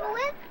 Can I go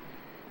with?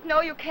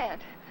 No, you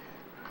can't.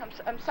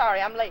 I'm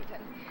sorry, I'm late.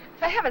 And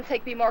for heaven's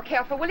sake, be more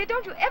careful, will you?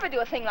 Don't you ever do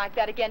a thing like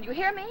that again. Do you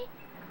hear me?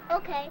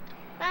 Okay.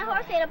 My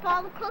horse ate up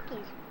all the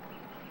cookies.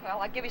 Well,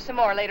 I'll give you some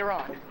more later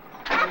on.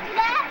 After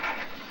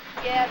that?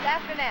 Yes,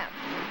 after nap.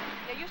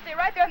 Yeah, you stay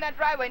right there in that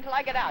driveway until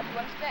I get out. You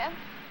understand?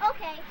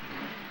 Okay.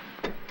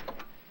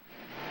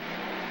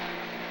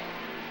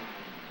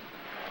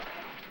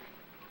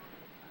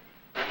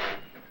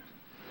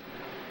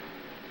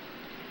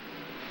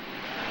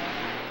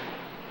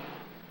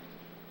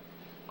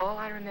 All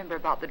I remember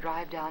about the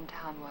drive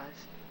downtown was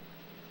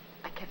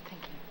I kept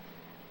thinking,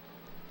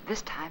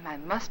 this time I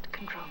must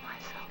control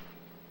myself.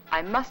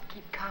 I must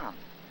keep calm.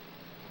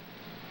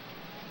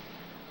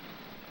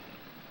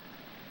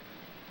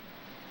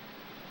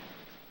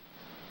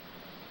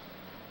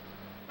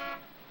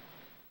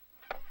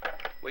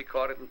 We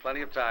caught it in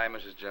plenty of time,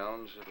 Mrs.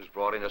 Jones. It was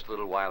brought in just a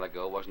little while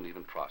ago. Wasn't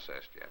even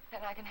processed yet.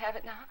 Then I can have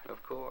it now?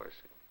 Of course.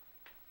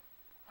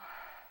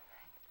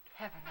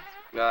 Heavens.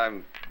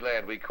 I'm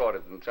glad we caught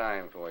it in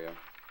time for you.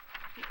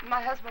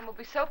 My husband will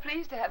be so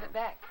pleased to have it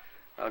back.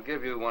 I'll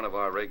give you one of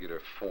our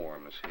regular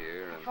forms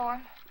here. And...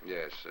 Form?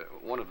 Yes,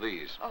 one of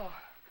these. Oh.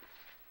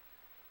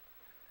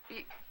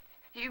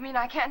 You mean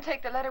I can't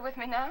take the letter with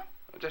me now?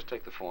 Just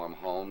take the form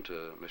home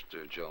to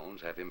Mr.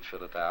 Jones, have him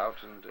fill it out,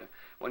 and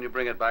when you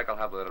bring it back, I'll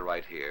have the letter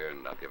right here,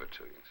 and I'll give it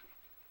to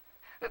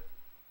you.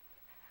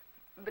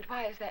 But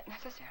why is that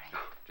necessary?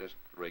 Just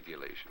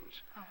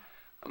regulations. Oh.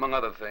 Among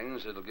other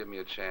things, it'll give me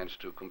a chance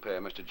to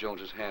compare Mr.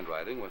 Jones's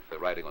handwriting with the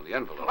writing on the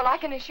envelope. Well, I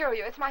can assure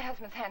you it's my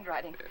husband's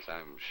handwriting. Yes,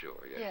 I'm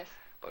sure, yes. Yes.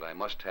 But I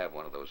must have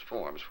one of those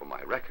forms for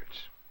my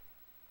records.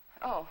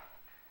 Oh.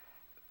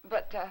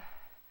 But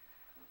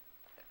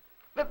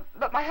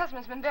my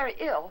husband's been very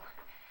ill,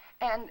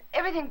 and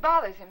everything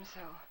bothers him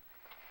so.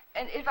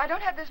 And if I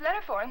don't have this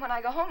letter for him when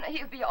I go home,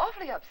 he'll be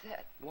awfully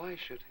upset. Why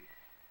should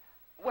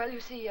he? Well, you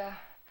see,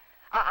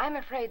 I'm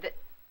afraid that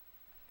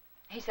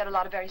he said a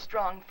lot of very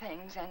strong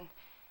things, and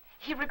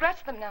he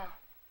regrets them now.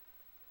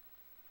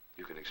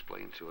 You can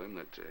explain to him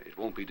that it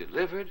won't be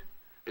delivered.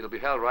 It'll be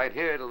held right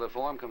here till the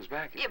form comes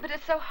back. Yeah, but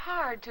it's so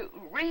hard to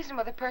reason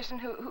with a person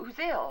who's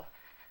ill.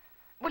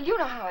 Well, you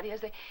know how it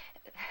is.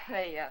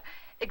 They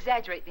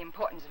exaggerate the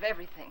importance of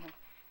everything.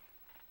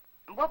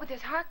 And what with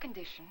his heart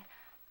condition,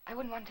 I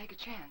wouldn't want to take a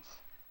chance.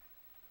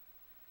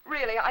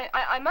 Really,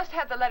 I must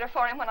have the letter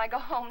for him when I go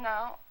home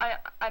now.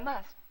 I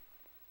must.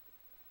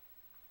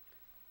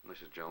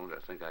 Mrs. Jones,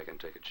 I think I can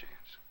take a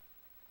chance.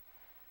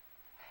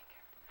 Thank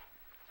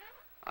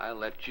you. I'll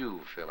let you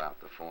fill out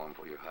the form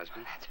for your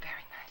husband. That's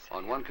very nice.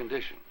 On one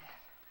condition. Yes.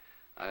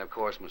 I, of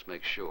course, must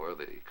make sure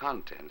the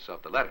contents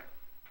of the letter.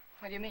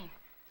 What do you mean?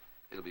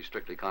 It'll be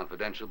strictly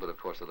confidential, but of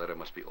course the letter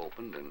must be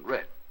opened and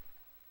read.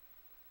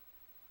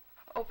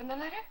 Open the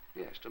letter?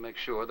 Yes, to make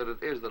sure that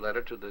it is the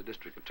letter to the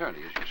district attorney,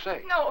 as you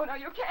say. No,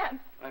 you can't.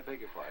 I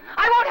beg your pardon.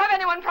 I won't have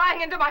anyone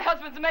prying into my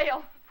husband's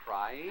mail.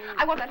 Prying?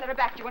 I want that letter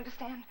back, do you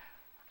understand?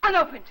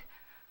 Unopened.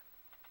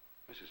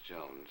 Mrs.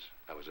 Jones,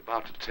 I was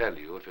about to tell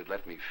you, if you'd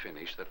let me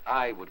finish, that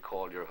I would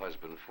call your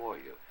husband for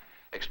you.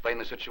 Explain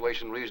the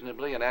situation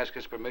reasonably and ask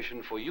his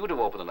permission for you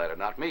to open the letter,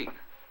 not me.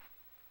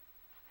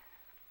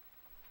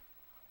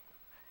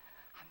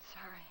 I'm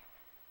sorry.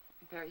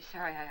 I'm very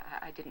sorry.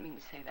 I didn't mean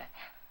to say that.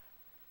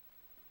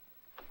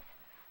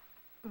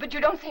 But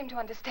you don't seem to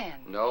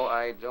understand. No,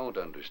 I don't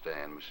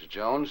understand, Mrs.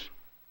 Jones.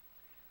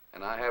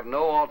 And I have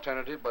no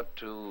alternative but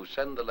to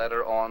send the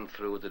letter on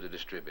through to the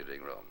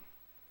distributing room.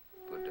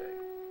 Good day.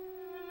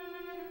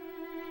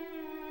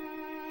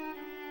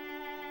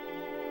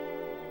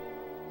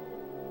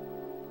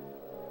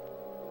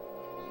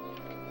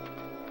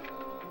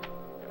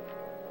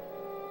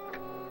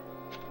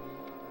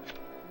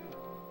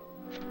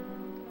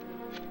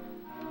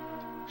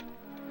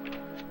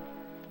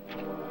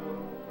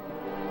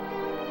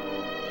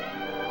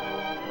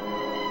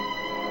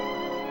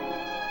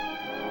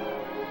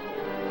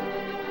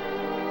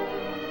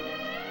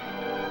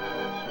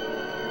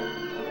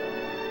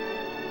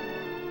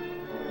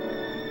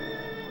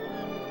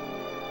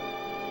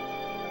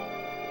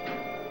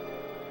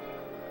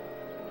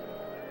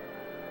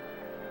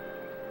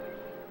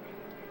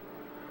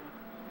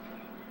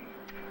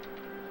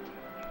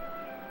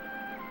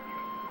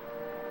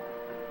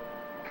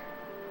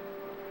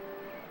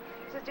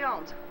 Mrs.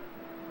 Jones.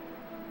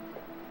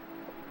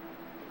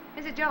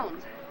 Mrs.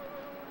 Jones.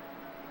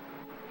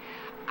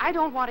 I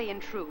don't want to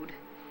intrude,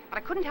 but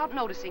I couldn't help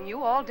noticing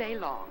you all day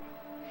long.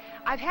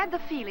 I've had the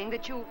feeling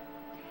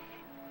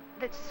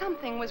that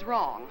something was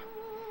wrong,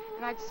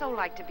 and I'd so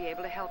like to be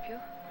able to help you.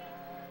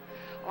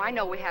 Oh, I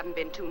know we haven't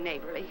been too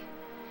neighborly,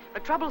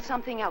 but trouble's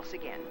something else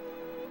again.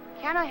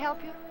 Can I help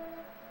you?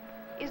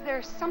 Is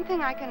there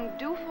something I can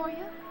do for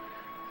you?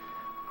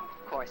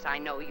 Of course, I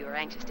know you're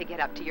anxious to get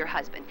up to your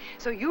husband,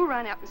 so you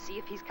run up and see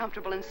if he's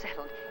comfortable and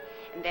settled,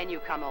 and then you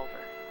come over.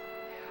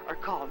 Or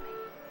call me.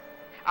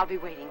 I'll be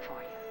waiting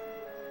for you.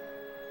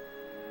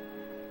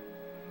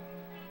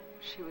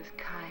 She was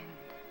kind.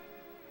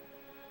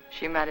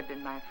 She might have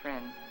been my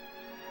friend.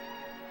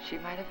 She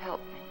might have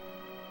helped me.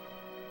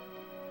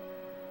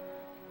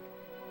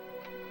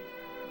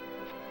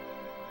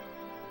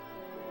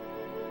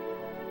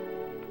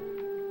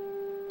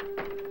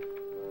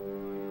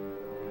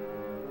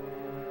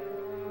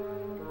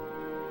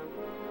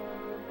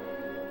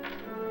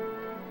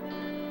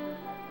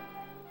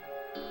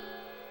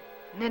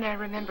 And then I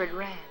remembered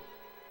Rand.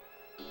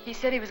 He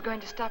said he was going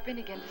to stop in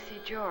again to see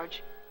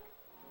George.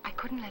 I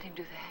couldn't let him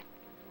do that.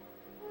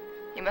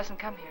 He mustn't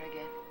come here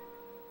again.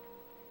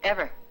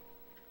 Ever.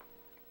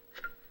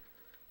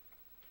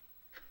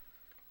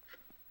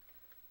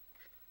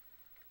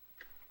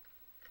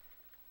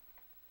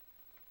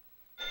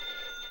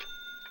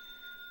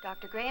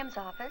 Dr. Graham's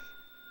office.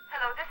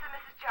 Hello, this is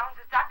Mrs. Jones.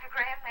 Is Dr.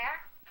 Grahame there?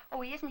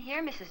 Oh, he isn't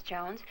here, Mrs.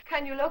 Jones.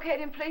 Can you locate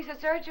him, please?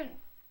 It's urgent.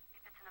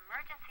 If it's an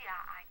emergency,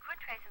 I could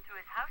trace him through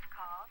his house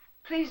calls.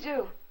 Please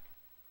do.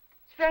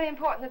 It's very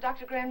important that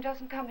Dr. Grahame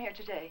doesn't come here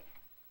today.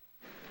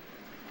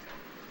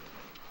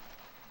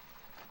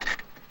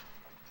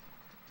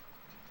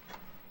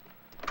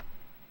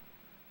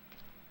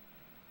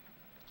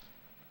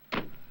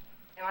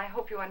 Now, I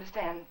hope you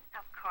understand.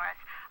 Of course.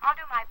 I'll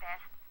do my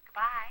best.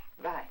 Goodbye.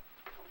 Bye.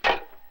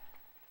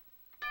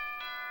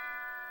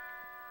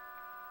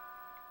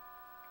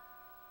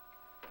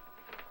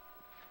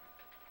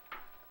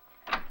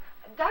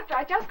 Doctor,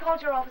 I just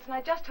called your office and I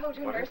just told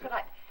your What nurse is it?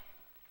 that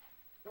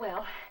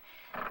Well,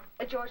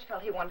 George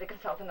felt he wanted to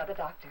consult another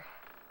doctor.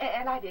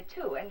 And I did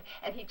too, and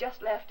he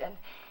just left, and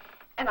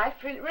I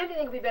really think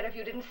it'd be better if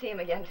you didn't see him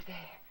again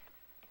today.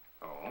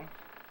 Oh?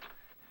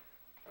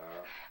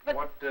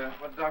 What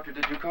doctor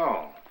did you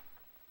call?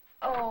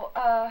 Oh,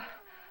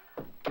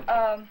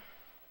 I'm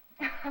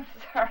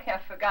sorry,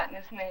 I've forgotten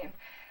his name.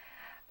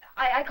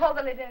 I called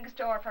the lady next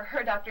door for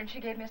her doctor, and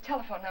she gave me his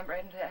telephone number,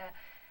 and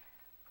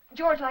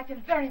George liked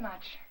him very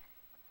much.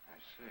 I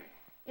see.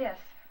 Yes.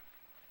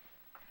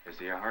 Is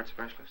he a heart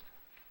specialist?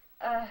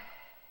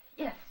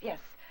 Yes.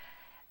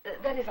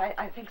 That is,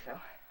 I think so.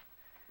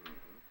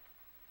 Mm-hmm.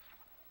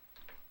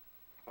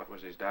 What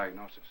was his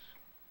diagnosis?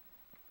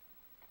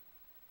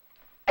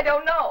 I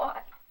don't know.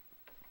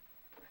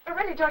 But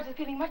really, George is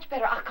feeling much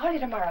better. I'll call you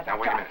tomorrow, Doctor. Now,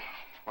 wait a minute.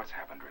 What's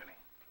happened, really?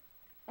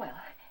 Well,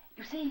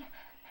 you see,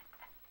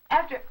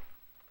 after...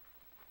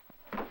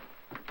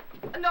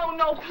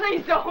 No,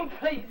 please don't,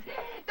 please.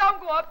 Don't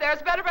go up there.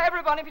 It's better for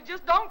everyone if you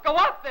just don't go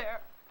up there.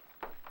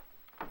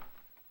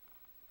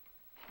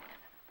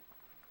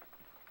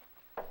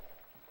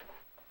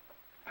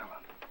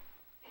 Ellen.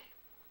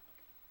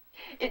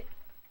 It...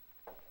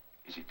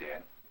 Is he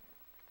dead?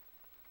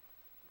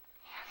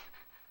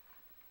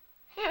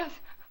 Yes.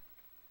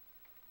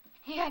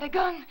 He had a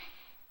gun.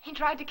 He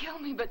tried to kill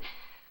me, but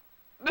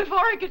before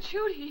I could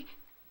shoot, he...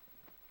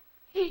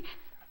 Take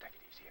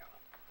it easy,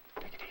 Ellen.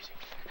 Take it easy.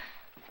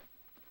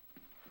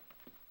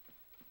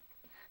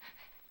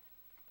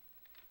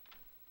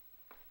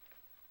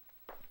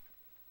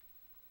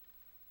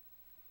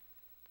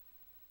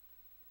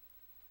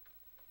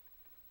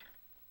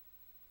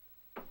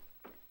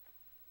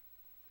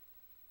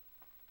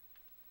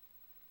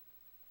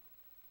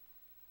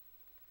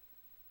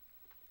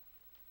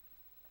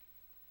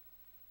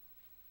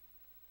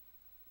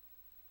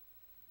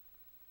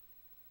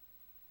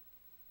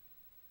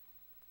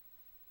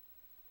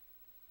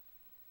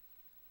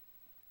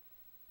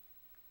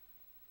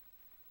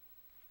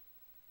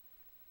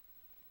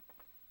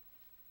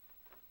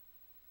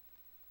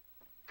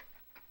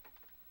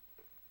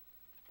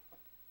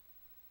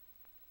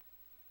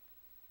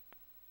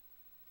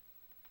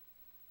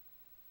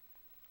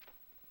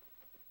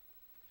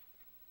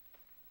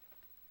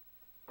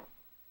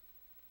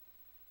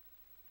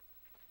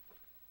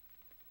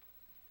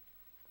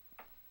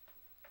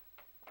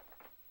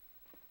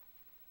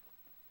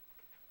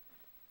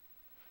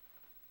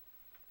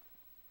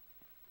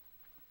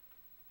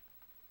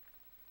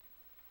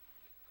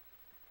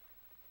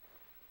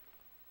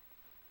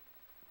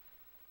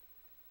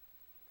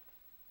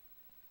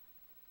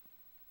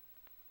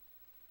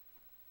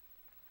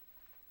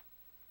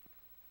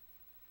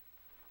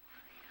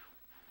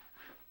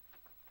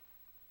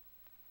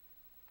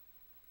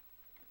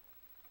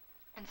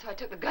 And so I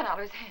took the gun out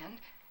of his hand,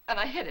 and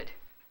I hid it.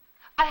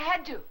 I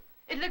had to.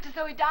 It looked as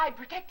though he died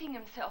protecting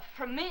himself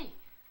from me.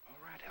 All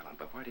right, Ellen,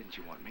 but why didn't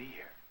you want me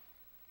here?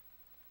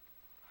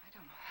 I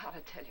don't know how to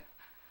tell you.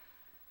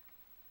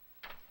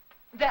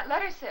 That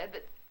letter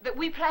said that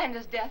we planned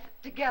his death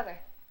together.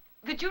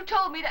 That you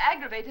told me to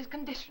aggravate his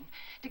condition,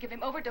 to give him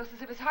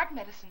overdoses of his heart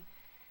medicine.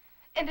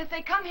 And if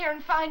they come here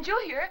and find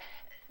you here,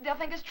 they'll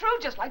think it's true,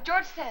 just like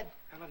George said.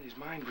 Ellen, his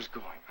mind was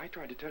going. I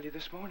tried to tell you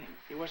this morning.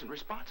 He wasn't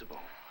responsible.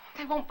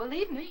 They won't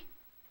believe me.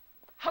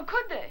 How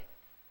could they?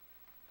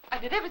 I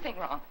did everything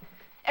wrong.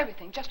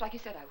 Everything, just like he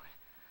said I would.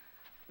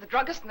 The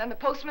druggist, and then the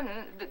postman,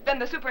 and then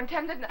the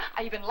superintendent. And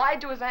I even lied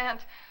to his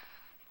aunt.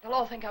 They'll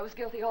all think I was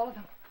guilty, all of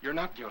them. You're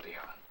not guilty,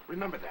 Ellen.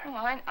 Remember that. Oh,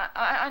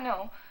 I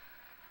know.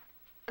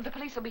 The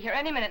police will be here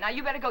any minute. Now,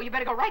 you better go. You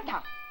better go right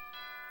now.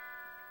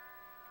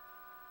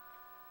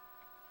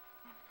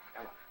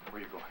 Ellen,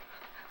 where are you going?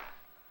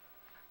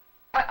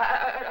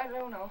 I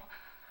don't know.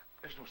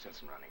 There's no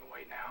sense in running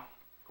away now.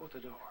 Go at the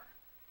door.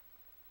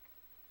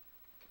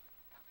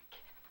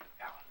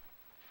 Ellen.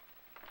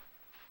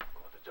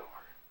 Go at the door.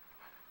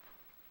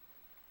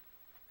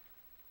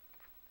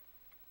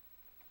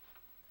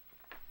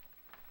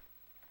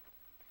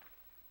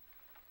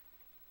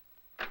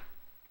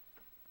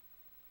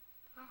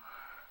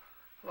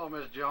 Hello,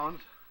 Miss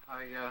Jones.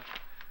 I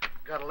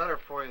got a letter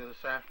for you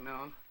this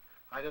afternoon.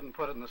 I didn't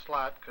put it in the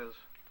slot because,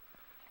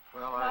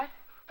 well,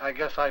 I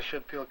guess I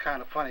should feel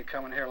kind of funny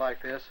coming here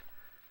like this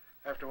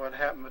after what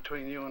happened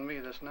between you and me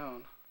this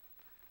noon.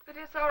 But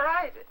it's all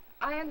right.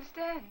 I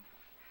understand.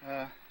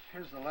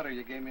 Here's the letter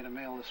you gave me to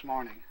mail this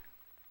morning.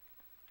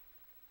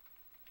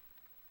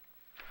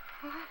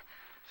 What?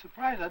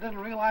 Surprised I didn't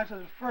realize it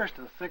at first,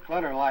 a thick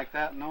letter like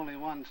that and only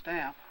one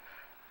stamp.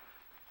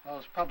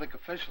 Those public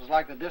officials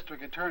like the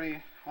district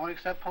attorney won't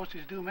accept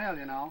postage due mail,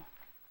 you know.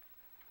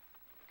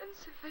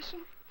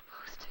 Insufficient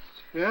postage?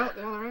 Yeah,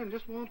 the other end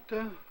just won't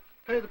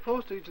pay the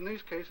postage in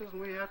these cases,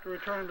 and we have to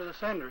return them to the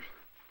senders.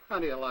 How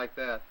do you like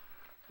that?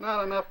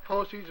 Not enough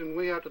postage, and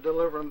we have to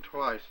deliver them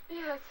twice.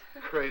 Yes.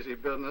 Crazy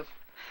business.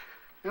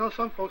 You know,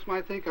 some folks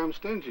might think I'm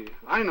stingy.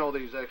 I know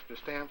these extra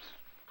stamps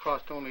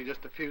cost only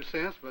just a few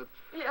cents, but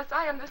Yes, I if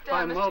I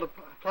understand.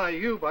 multiply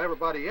you by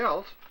everybody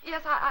else...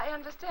 Yes, I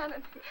understand.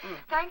 And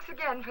thanks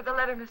again for the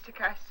letter, Mr.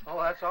 Carson.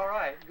 Oh, that's all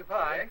right.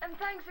 Goodbye. And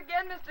thanks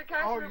again, Mr.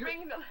 Carson, for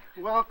bringing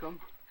the... Welcome.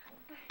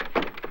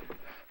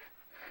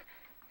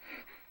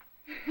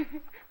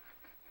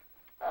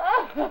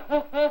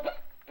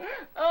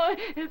 Oh,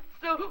 it's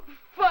so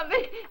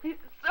funny.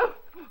 It's so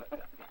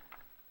funny.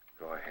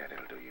 Go ahead,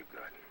 it'll do you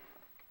good.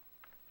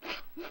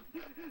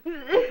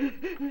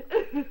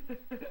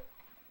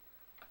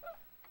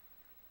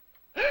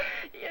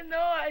 You know,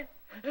 I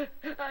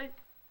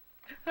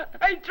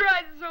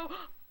tried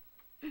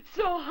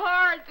so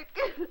hard to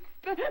get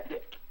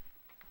back.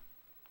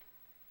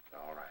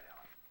 All right,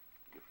 Ellen.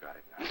 You've got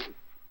it now.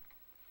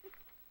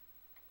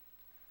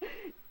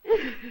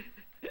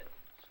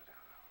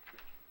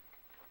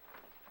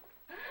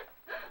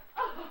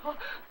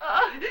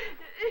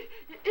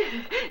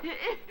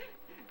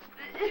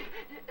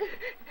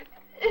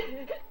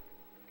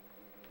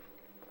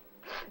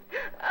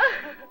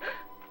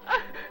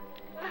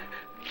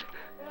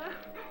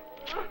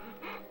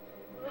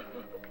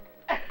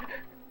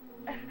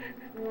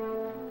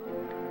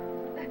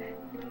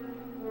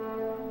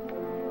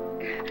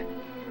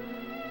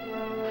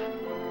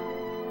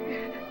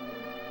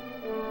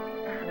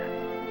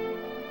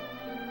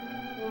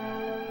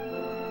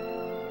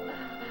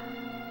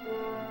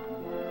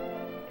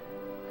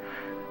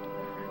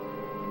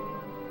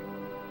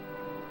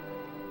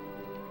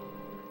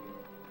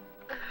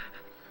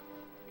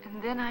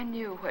 And then I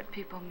knew what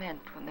people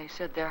meant when they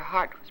said their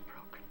heart was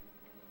broken.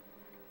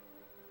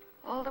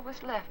 All that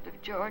was left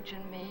of George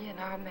and me and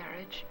our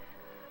marriage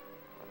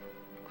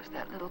was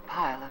that little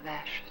pile of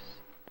ashes.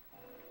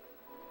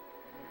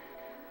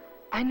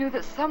 I knew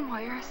that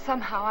somewhere,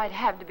 somehow, I'd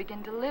have to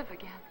begin to live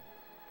again.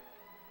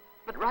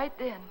 But right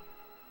then,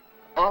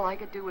 all I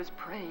could do was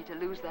pray to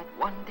lose that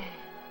one day.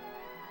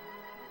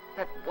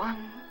 That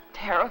one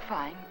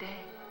terrifying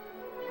day.